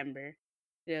last December.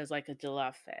 It was like a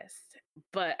Jollof Fest,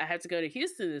 but I had to go to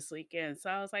Houston this weekend, so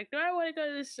I was like, "Do I want to go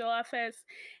to this Jollof Fest?"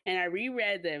 And I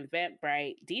reread the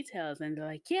Eventbrite details, and they're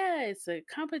like, "Yeah, it's a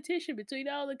competition between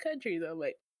all the countries." I'm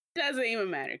like, "Doesn't even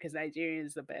matter because Nigeria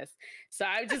is the best." So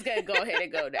I'm just gonna go ahead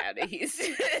and go down to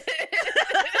Houston.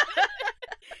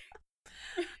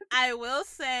 I will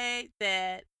say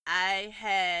that I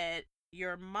had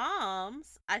your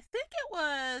mom's. I think it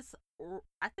was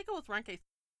Ranke's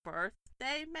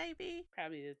birthday, maybe.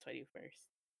 Probably the 21st.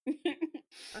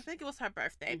 I think it was her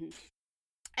birthday, Mhm.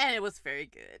 and it was very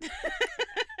good.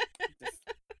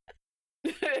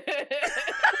 This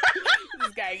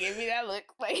guy gave me that look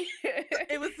like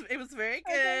it was very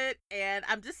good, Okay. and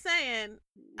I'm just saying,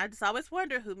 I just always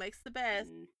wonder who makes the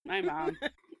best. My mom.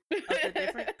 Of the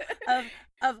different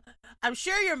of I'm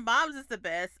sure your mom's is the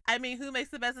best. I mean, who makes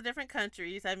the best of different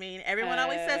countries? I mean, everyone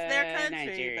always says their country,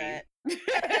 Nigeria.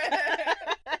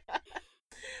 but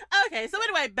okay, so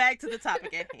anyway, back to the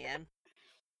topic at hand.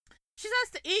 She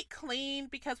says to eat clean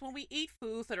because when we eat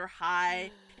foods that are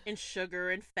high in sugar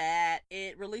and fat,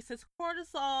 it releases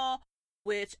cortisol,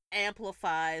 which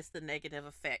amplifies the negative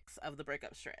effects of the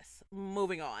breakup stress.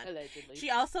 Moving on. Allegedly.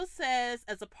 She also says,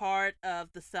 as a part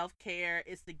of the self-care,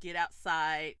 is to get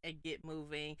outside and get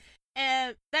moving.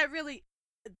 And that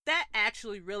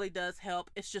actually really does help.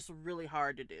 It's just really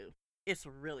hard to do. It's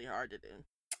really hard to do.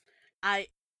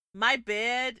 My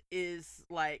bed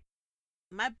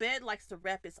likes to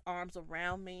wrap its arms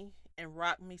around me and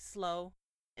rock me slow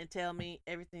and tell me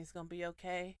everything's gonna be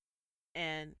okay.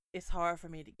 And it's hard for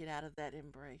me to get out of that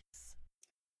embrace.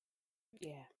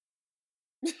 Yeah.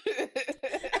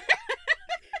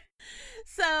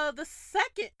 So the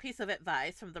second piece of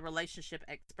advice from the relationship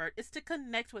expert is to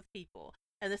connect with people.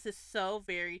 And this is so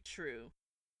very true.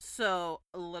 So,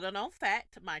 a little known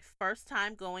fact, my first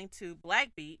time going to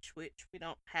Black Beach, which we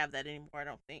don't have that anymore, I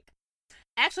don't think.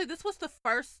 Actually, this was the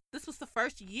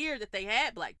first year that they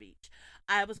had Black Beach.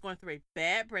 I was going through a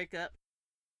bad breakup,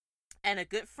 and a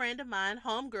good friend of mine,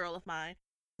 homegirl of mine,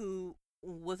 who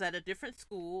was at a different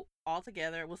school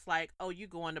altogether, was like, "Oh, you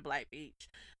going to Black Beach?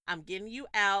 I'm getting you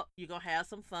out. You're gonna have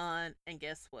some fun." And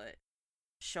guess what?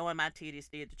 Showing my titties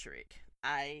did the trick.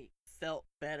 I felt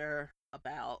better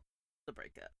about the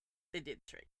breakup. It did the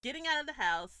trick. Getting out of the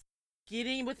house,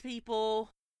 getting with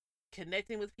people,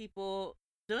 connecting with people,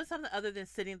 doing something other than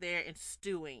sitting there and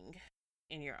stewing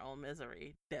in your own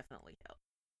misery definitely helps.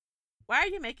 Why are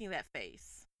you making that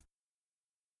face?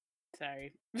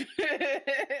 Sorry. I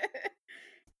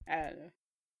don't know.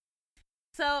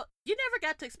 So, you never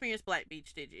got to experience Black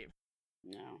Beach, did you?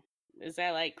 No. Is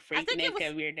that like I think it Freaknik was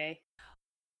of your day?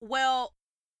 well,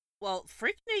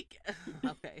 Freaknik.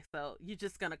 Okay, so you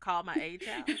just gonna call my age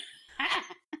out?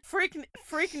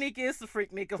 Freaknik is the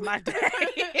Freaknik of my day.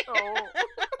 Oh.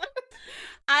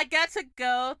 I got to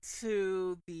go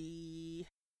to the.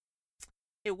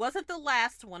 It wasn't the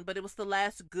last one, but it was the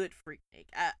last good Freaknik.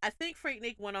 I think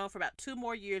Freaknik went on for about 2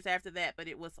 more years after that, but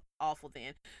it was awful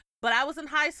then. But I was in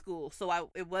high school, so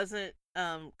it wasn't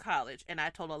college, and I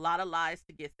told a lot of lies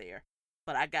to get there.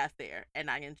 But I got there,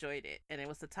 and I enjoyed it, and it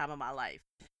was the time of my life.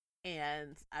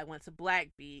 And I went to Black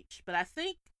Beach, but I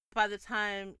think by the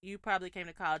time you probably came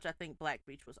to college, I think Black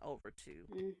Beach was over too.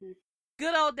 Mm-hmm.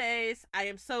 Good old days. I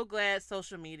am so glad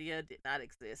social media did not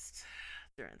exist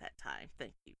during that time.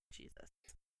 Thank you, Jesus.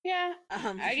 Yeah,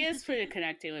 I guess for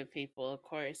connecting with people, of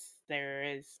course, there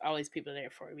is always people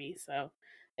there for me. So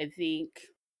I think,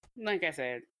 like I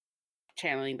said,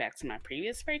 channeling back to my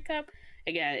previous breakup,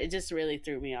 again, it just really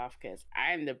threw me off because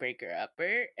I'm the breaker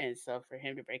upper. And so for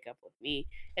him to break up with me,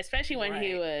 especially when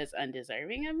he Right. was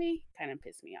undeserving of me, kind of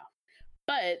pissed me off.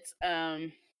 But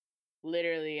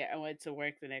literally, I went to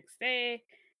work the next day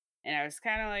and I was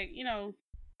kind of like,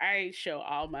 I show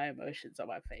all my emotions on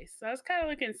my face. So I was kind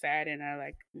of looking sad in our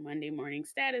like Monday morning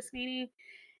status meeting.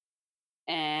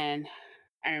 And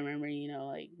I remember,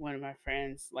 like one of my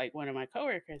friends, like one of my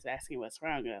coworkers asking what's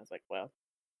wrong. And I was like, well,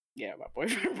 yeah, my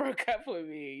boyfriend broke up with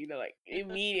me, like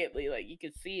immediately, like you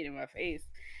could see it in my face.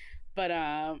 But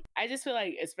I just feel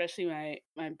like, especially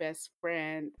my best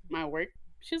friend,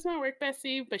 she's my work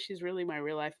bestie, but she's really my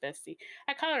real life bestie.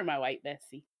 I call her my white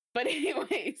bestie. But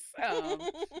anyways,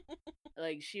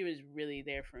 like she was really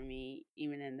there for me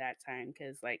even in that time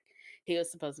because like he was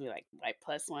supposed to be like my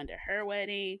plus one to her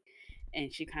wedding,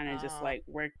 and she kind of just like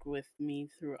worked with me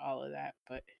through all of that.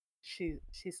 But she's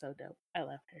so dope. I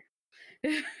love her.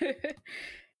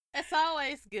 It's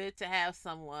always good to have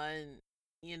someone,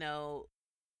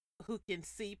 who can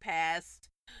see past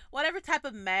whatever type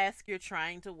of mask you're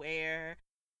trying to wear,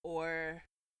 or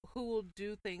who will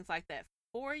do things like that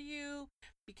for you,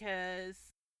 because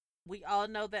we all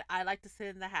know that I like to sit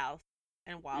in the house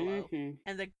and wallow. Mm-hmm.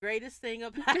 And the greatest thing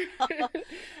about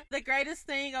the greatest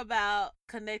thing about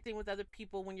connecting with other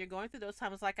people when you're going through those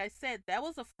times, like I said, that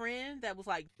was a friend that was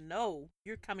like, no,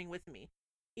 you're coming with me.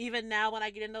 Even now when I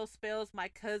get in those spells, my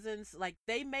cousins, like,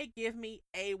 they may give me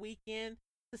a weekend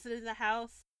to sit in the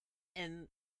house and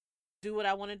do what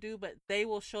I want to do, but they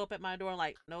will show up at my door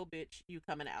like, no, bitch, you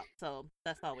coming out. So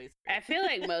that's always great. I feel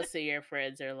like most of your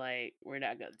friends are like, we're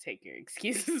not going to take your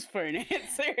excuses for an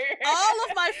answer. All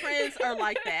of my friends are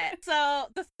like that. So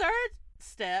the third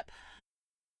step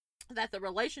that the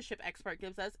relationship expert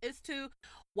gives us is to,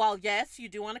 while yes, you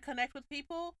do want to connect with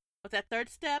people, but that third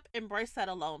step, embrace that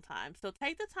alone time. So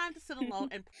take the time to sit alone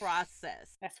and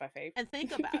process. That's my favorite. And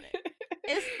think about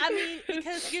it.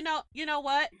 Because you know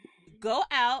what? Go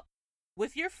out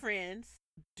with your friends,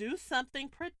 do something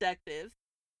productive.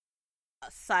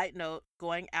 Side note,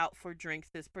 going out for drinks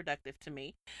is productive to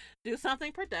me. Do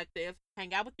something productive,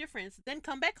 hang out with your friends, then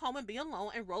come back home and be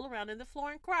alone and roll around in the floor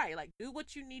and cry. Like, do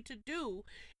what you need to do.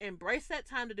 Embrace that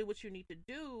time to do what you need to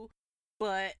do.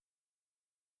 But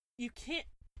you can't.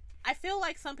 I feel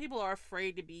like some people are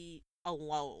afraid to be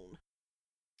alone.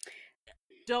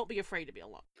 Don't be afraid to be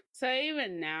alone. So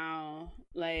even now,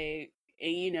 like,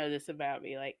 and you know this about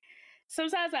me, like,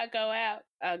 sometimes I go out,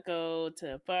 I'll go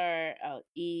to a bar, I'll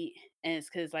eat, and it's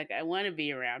because, like, I want to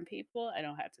be around people. I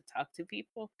don't have to talk to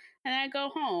people. And I go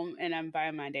home and I'm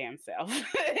by my damn self.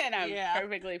 And I'm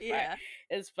perfectly fine. Yeah.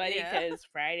 It's funny because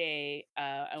Friday,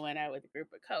 I went out with a group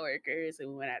of coworkers and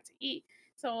we went out to eat.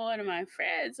 So one of my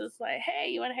friends was like, hey,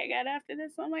 you want to hang out after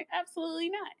this? I'm like,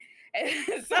 absolutely not.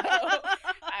 And so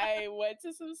I went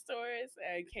to some stores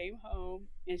and came home,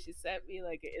 and she sent me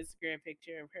like an Instagram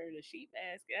picture of her in a sheet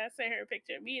mask. And I sent her a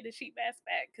picture of me in a sheet mask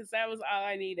back because that was all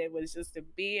I needed, was just to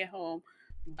be at home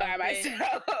by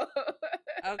myself.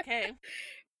 Okay.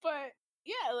 But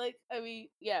yeah, like, I mean,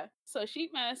 yeah. So sheet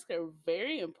masks are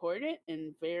very important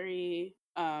and very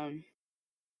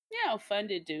fun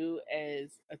to do as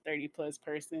a 30 plus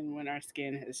person when our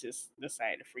skin has just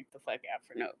decided to freak the fuck out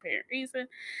for no apparent reason.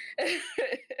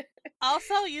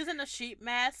 Also, using a sheet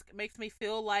mask makes me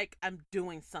feel like I'm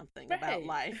doing something about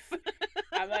life.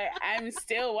 I'm like, I'm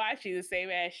still watching the same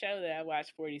ass show that I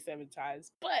watched 47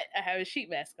 times, but I have a sheet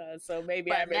mask on, so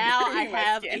maybe I'm now I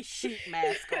have a sheet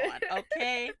mask on.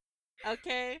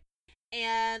 Okay.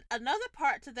 And another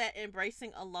part to that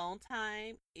embracing alone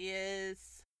time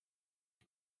is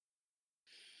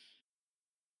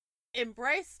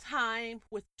embrace time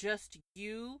with just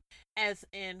you, as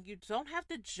in you don't have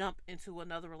to jump into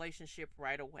another relationship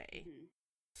right away.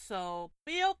 So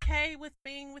be okay with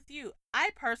being with you.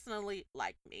 I personally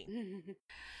like me.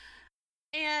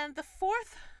 And the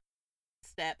fourth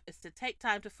step is to take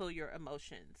time to feel your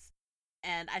emotions.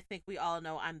 And I think we all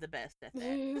know I'm the best at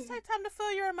that. Just take time to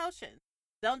feel your emotions.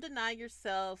 Don't deny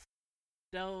yourself.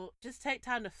 Don't just take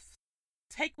time to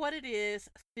take what it is,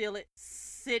 feel it,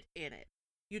 sit in it.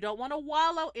 You don't want to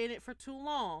wallow in it for too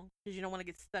long because you don't want to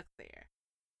get stuck there.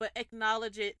 But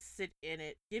acknowledge it, sit in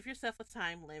it, give yourself a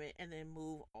time limit, and then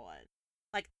move on.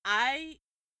 Like I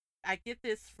get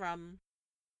this from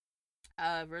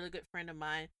a really good friend of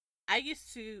mine. I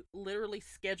used to literally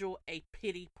schedule a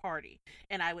pity party,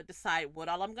 and I would decide what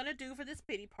all I'm gonna do for this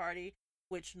pity party,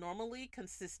 which normally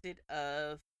consisted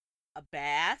of a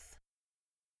bath,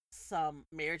 some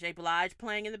Mary J. Blige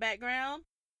playing in the background,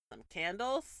 some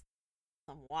candles,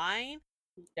 some wine.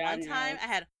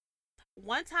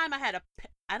 One time I had a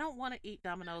I don't want to eat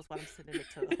Domino's while I'm sitting in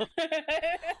the tub.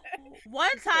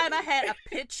 One time I had a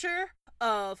picture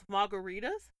of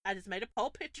margaritas. I just made a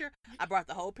whole picture. I brought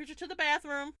the whole picture to the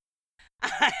bathroom.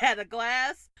 I had a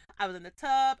glass. I was in the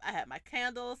tub. I had my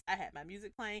candles. I had my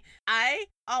music playing. I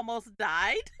almost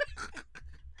died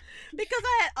because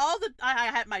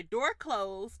I had my door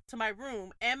closed to my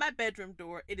room and my bedroom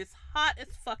door. It is hot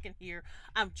as fucking here.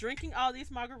 I'm drinking all these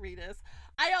margaritas.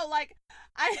 I don't like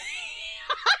I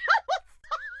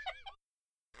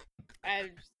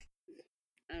I'm,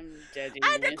 I'm judging I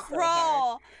had to you so hard.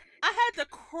 crawl. I had to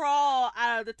crawl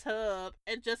out of the tub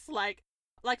and just like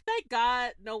thank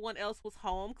God no one else was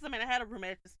home because I mean I had a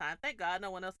roommate at this time. Thank God no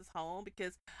one else is home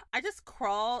because I just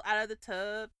crawled out of the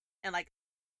tub and like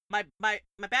my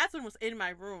bathroom was in my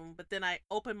room, but then I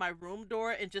opened my room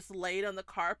door and just laid on the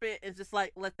carpet and just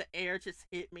like let the air just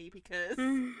hit me because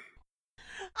I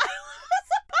was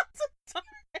about to die.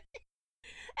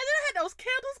 And then I had those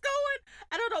candles going.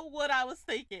 I don't know what I was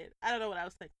thinking.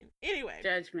 Anyway,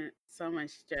 Judgment, so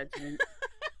much judgment.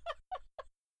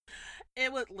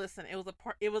 it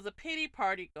was a pity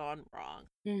party gone wrong.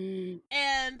 Mm-hmm.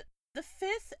 And the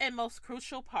fifth and most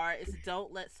crucial part is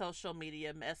don't let social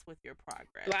media mess with your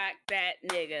progress. Block that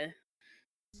nigga.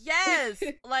 Yes,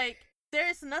 like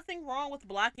there's nothing wrong with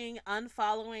blocking,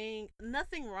 unfollowing,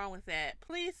 nothing wrong with that.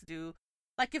 Please do.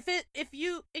 Like if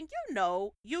you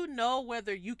know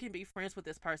whether you can be friends with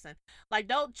this person. Like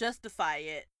don't justify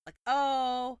it. Like,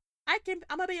 "Oh, I'm going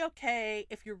to be okay"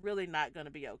 if you're really not going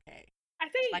to be okay. I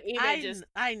think Like even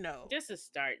I know. just to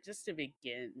start, just to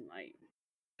begin,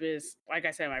 because like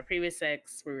I said, my previous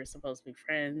ex, we were supposed to be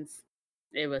friends.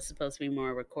 It was supposed to be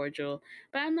more of a cordial,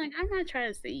 but I'm like, I'm not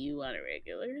trying to see you on a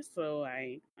regular, so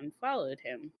I unfollowed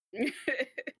him.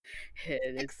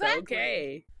 It's Exactly.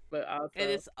 okay, but also It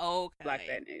is okay. block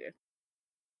that nigga.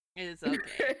 It is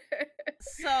okay.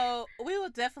 So we will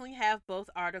definitely have both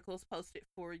articles posted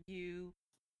for you.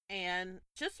 And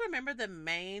just remember the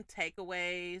main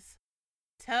takeaways.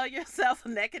 Tell yourself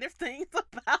negative things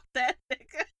about that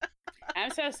nigga.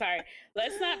 I'm so sorry.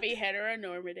 Let's not be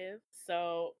heteronormative.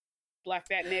 So block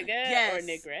that nigga Yes. or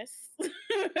nigress.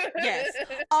 Yes.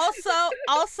 Also,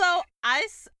 I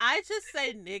just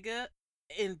say nigga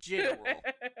in general.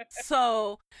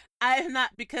 So I'm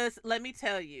not, because let me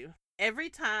tell you, every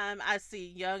time I see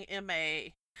young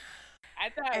MA, I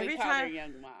thought we called her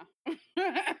Young Ma.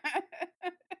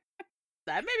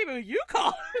 That may be what you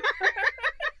call her.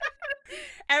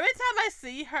 Every time I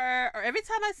see her, or every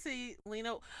time I see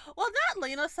Lena, well, not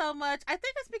Lena so much. I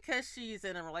think it's because she's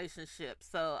in a relationship,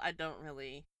 so I don't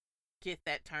really get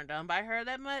that turned on by her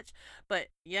that much. But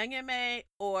Young M.A.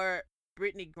 or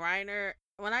Brittany Griner,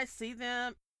 when I see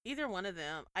them, either one of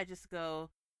them, I just go,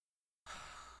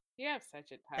 you have such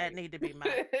a type. That need to be mine.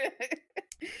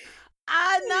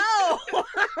 I know,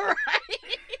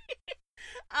 right?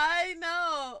 I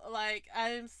know. Like,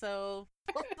 I'm so...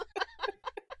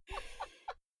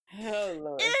 Oh,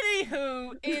 Lord.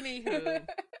 Anywho.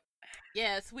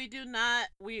 Yes, we do not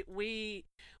we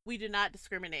do not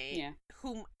discriminate. Yeah.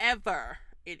 Whomever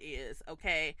it is,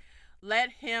 okay? Let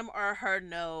him or her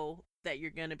know that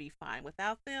you're gonna be fine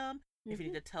without them. If you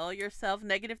need to tell yourself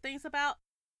negative things about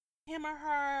him or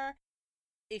her,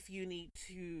 if you need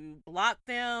to block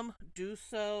them, do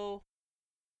so.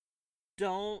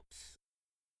 Don't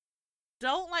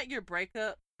let your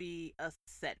breakup be a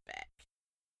setback.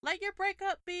 Let your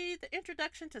breakup be the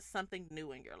introduction to something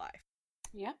new in your life.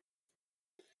 Yeah.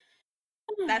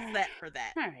 That's that for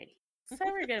that. Alrighty. So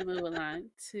we're going to move along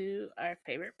to our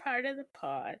favorite part of the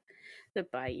pod, the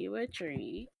buy you a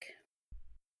drink.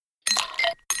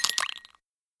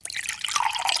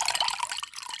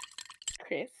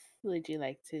 Chris, would you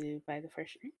like to buy the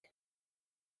first drink?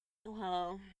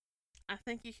 Well, I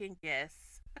think you can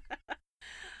guess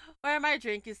where my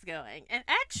drink is going. And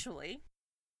actually,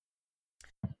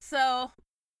 so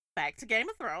back to Game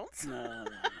of Thrones. No.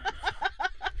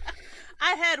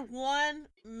 I had one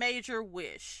major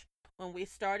wish when we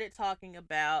started talking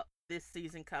about this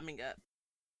season coming up,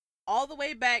 all the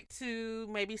way back to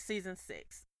maybe season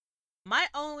 6. My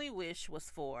only wish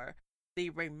was for the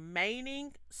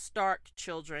remaining Stark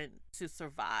children to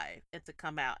survive and to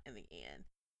come out in the end.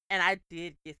 And I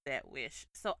did get that wish.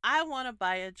 So I want to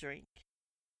buy a drink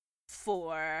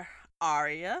for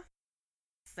Arya,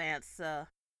 Sansa,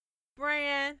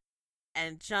 Bran,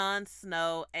 and Jon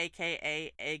Snow,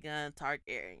 aka Aegon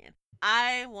Targaryen.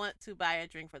 I want to buy a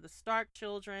drink for the Stark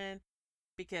children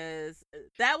because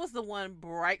that was the one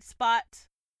bright spot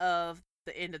of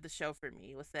the end of the show for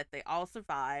me, was that they all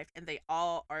survived and they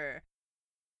all are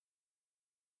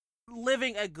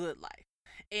living a good life.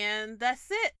 And that's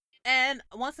it. And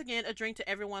once again, a drink to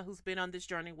everyone who's been on this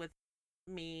journey with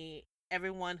me,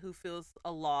 everyone who feels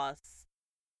a loss.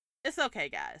 It's okay,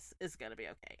 guys. It's gonna be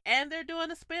okay. And they're doing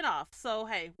a spinoff, so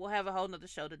hey, we'll have a whole nother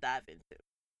show to dive into.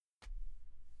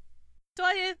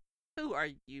 Toya, who are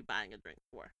you buying a drink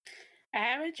for? I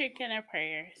have a drink and a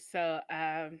prayer. So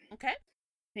Okay.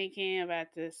 thinking about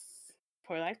this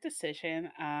poor life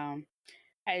decision,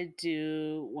 I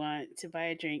do want to buy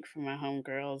a drink for my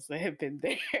homegirls that have been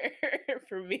there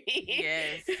for me.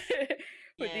 Yes.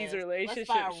 With these Yes. relationship Let's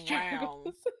buy a struggles.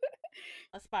 round.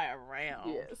 Let's buy a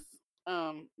round. Yes.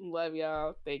 Love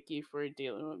y'all. Thank you for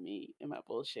dealing with me and my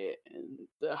bullshit in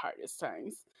the hardest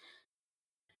times.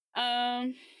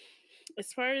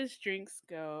 As far as drinks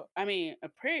go, I mean a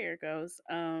prayer goes,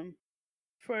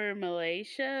 for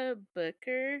Malaysia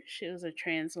Booker, she was a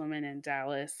trans woman in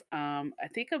Dallas. I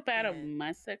think about a Yes.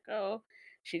 month ago,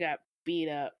 she got beat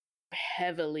up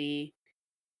heavily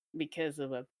because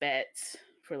of a bet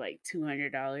for like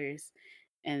 $200.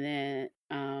 And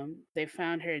then they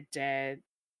found her dead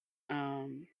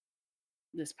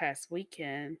this past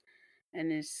weekend,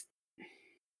 and it's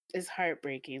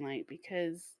heartbreaking, like,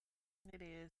 because It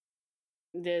is.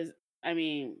 there's, I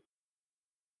mean,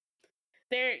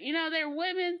 they're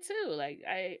women too. Like,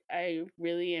 I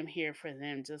really am here for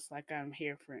them, just like I'm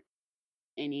here for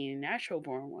any natural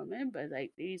born woman. But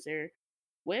like, these are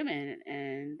women,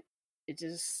 and it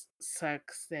just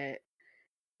sucks that,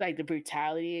 like, the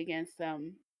brutality against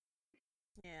them,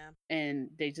 Yeah. and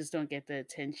they just don't get the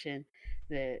attention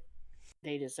that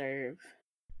they deserve.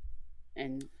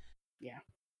 And yeah,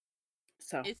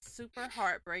 so It's super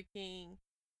heartbreaking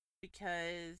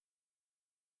because,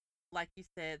 like you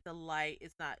said, the light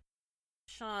is not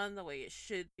shone the way it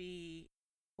should be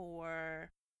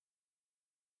for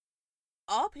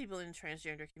all people in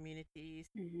transgender communities.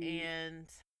 mhm. And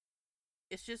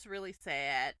it's just really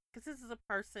sad because this is a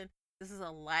person, this is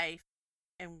a life,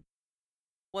 and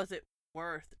was it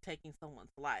worth taking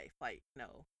someone's life? Like,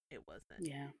 no, it wasn't.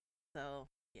 Yeah. So,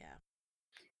 yeah.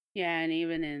 Yeah, and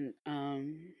even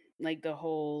in like the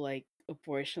whole like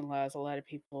abortion laws, a lot of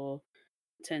people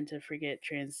tend to forget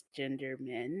transgender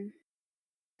men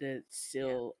that Yeah.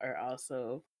 still are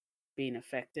also being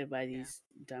affected by Yeah. these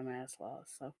dumbass laws.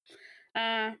 So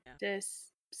Yeah.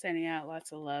 just sending out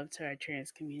lots of love to our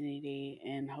trans community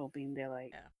and hoping they're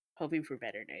like Yeah. hoping for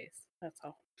better days. That's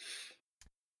all.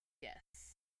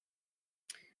 Yes.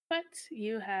 But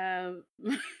you have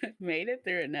made it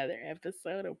through another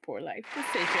episode of Poor Life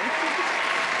Decision.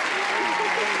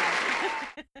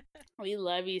 We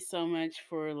love you so much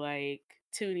for like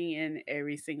tuning in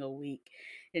every single week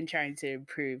and trying to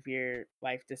improve your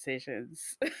life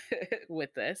decisions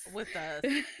with us. With us.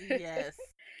 Yes.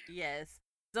 Yes.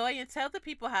 Zoe, and tell the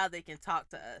people how they can talk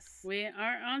to us. We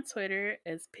are on Twitter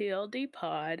as PLD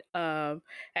Pod. I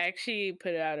actually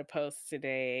put out a post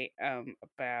today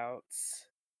about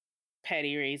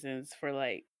petty reasons for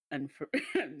like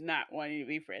not wanting to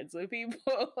be friends with people.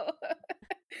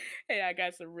 And I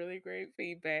got some really great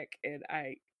feedback, and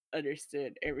I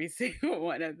understood every single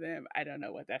one of them. I don't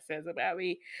know what that says about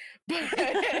me, but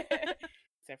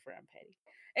except for I'm petty.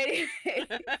 Anyway,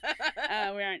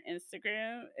 we're on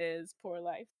Instagram is Poor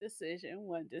Life Decision,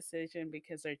 one decision,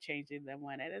 because they're changing them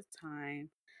one at a time.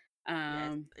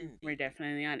 Yes, We're indeed.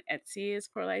 definitely on Etsy is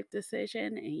Poor Life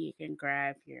Decision, and you can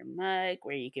grab your mug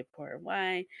where you can pour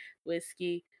wine,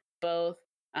 whiskey, both.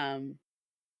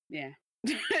 Yeah.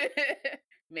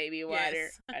 Maybe water.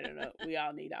 Yes. I don't know. We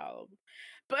all need all of them.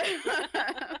 But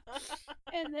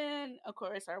and then of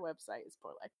course our website is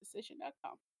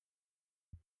poorlifedecision.com.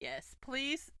 Yes,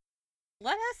 please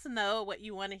let us know what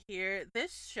you want to hear.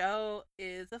 This show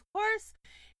is, of course,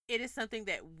 it is something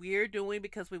that we're doing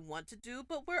because we want to do,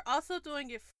 but we're also doing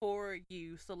it for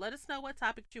you. So let us know what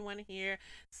topics you want to hear.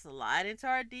 Slide into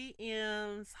our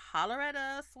DMs, holler at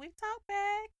us, we talk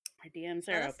back. Our DMs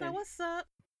Let are us know open. what's up.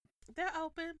 They're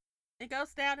open. It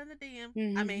goes down in the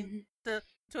DM. I mean, to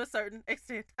a certain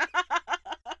extent.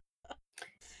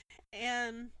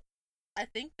 And I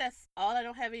think that's all. I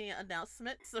don't have any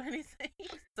announcements or anything.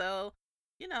 So,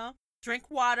 drink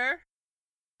water.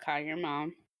 Call your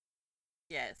mom.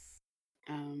 Yes.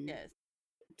 Yes.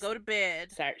 Go to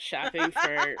bed. Start shopping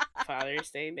for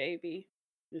Father's Day, baby.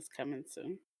 It's coming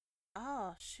soon.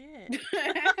 Oh, shit.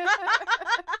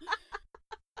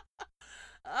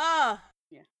 Oh,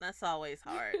 yeah. That's always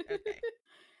hard. Okay.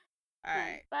 All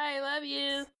right. Bye. Love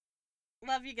you.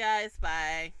 Love you guys.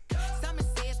 Bye. Simon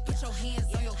says, put your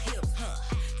hands on your hips.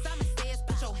 Simon says,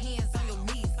 put your hands on your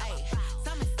knees. Ay.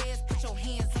 Simon says, put your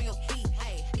hands on your feet.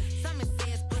 Ay. Simon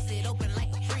says, bust it open like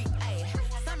a freak. Ay.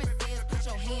 Simon says, put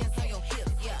your hands on your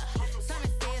hips. Yeah.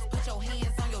 Simon says, put your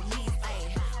hands on your knees.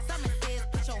 Ay. Simon says,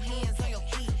 put your hands on your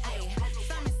feet. Ay.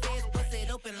 Simon says, bust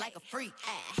it open like a freak.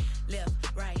 Ay.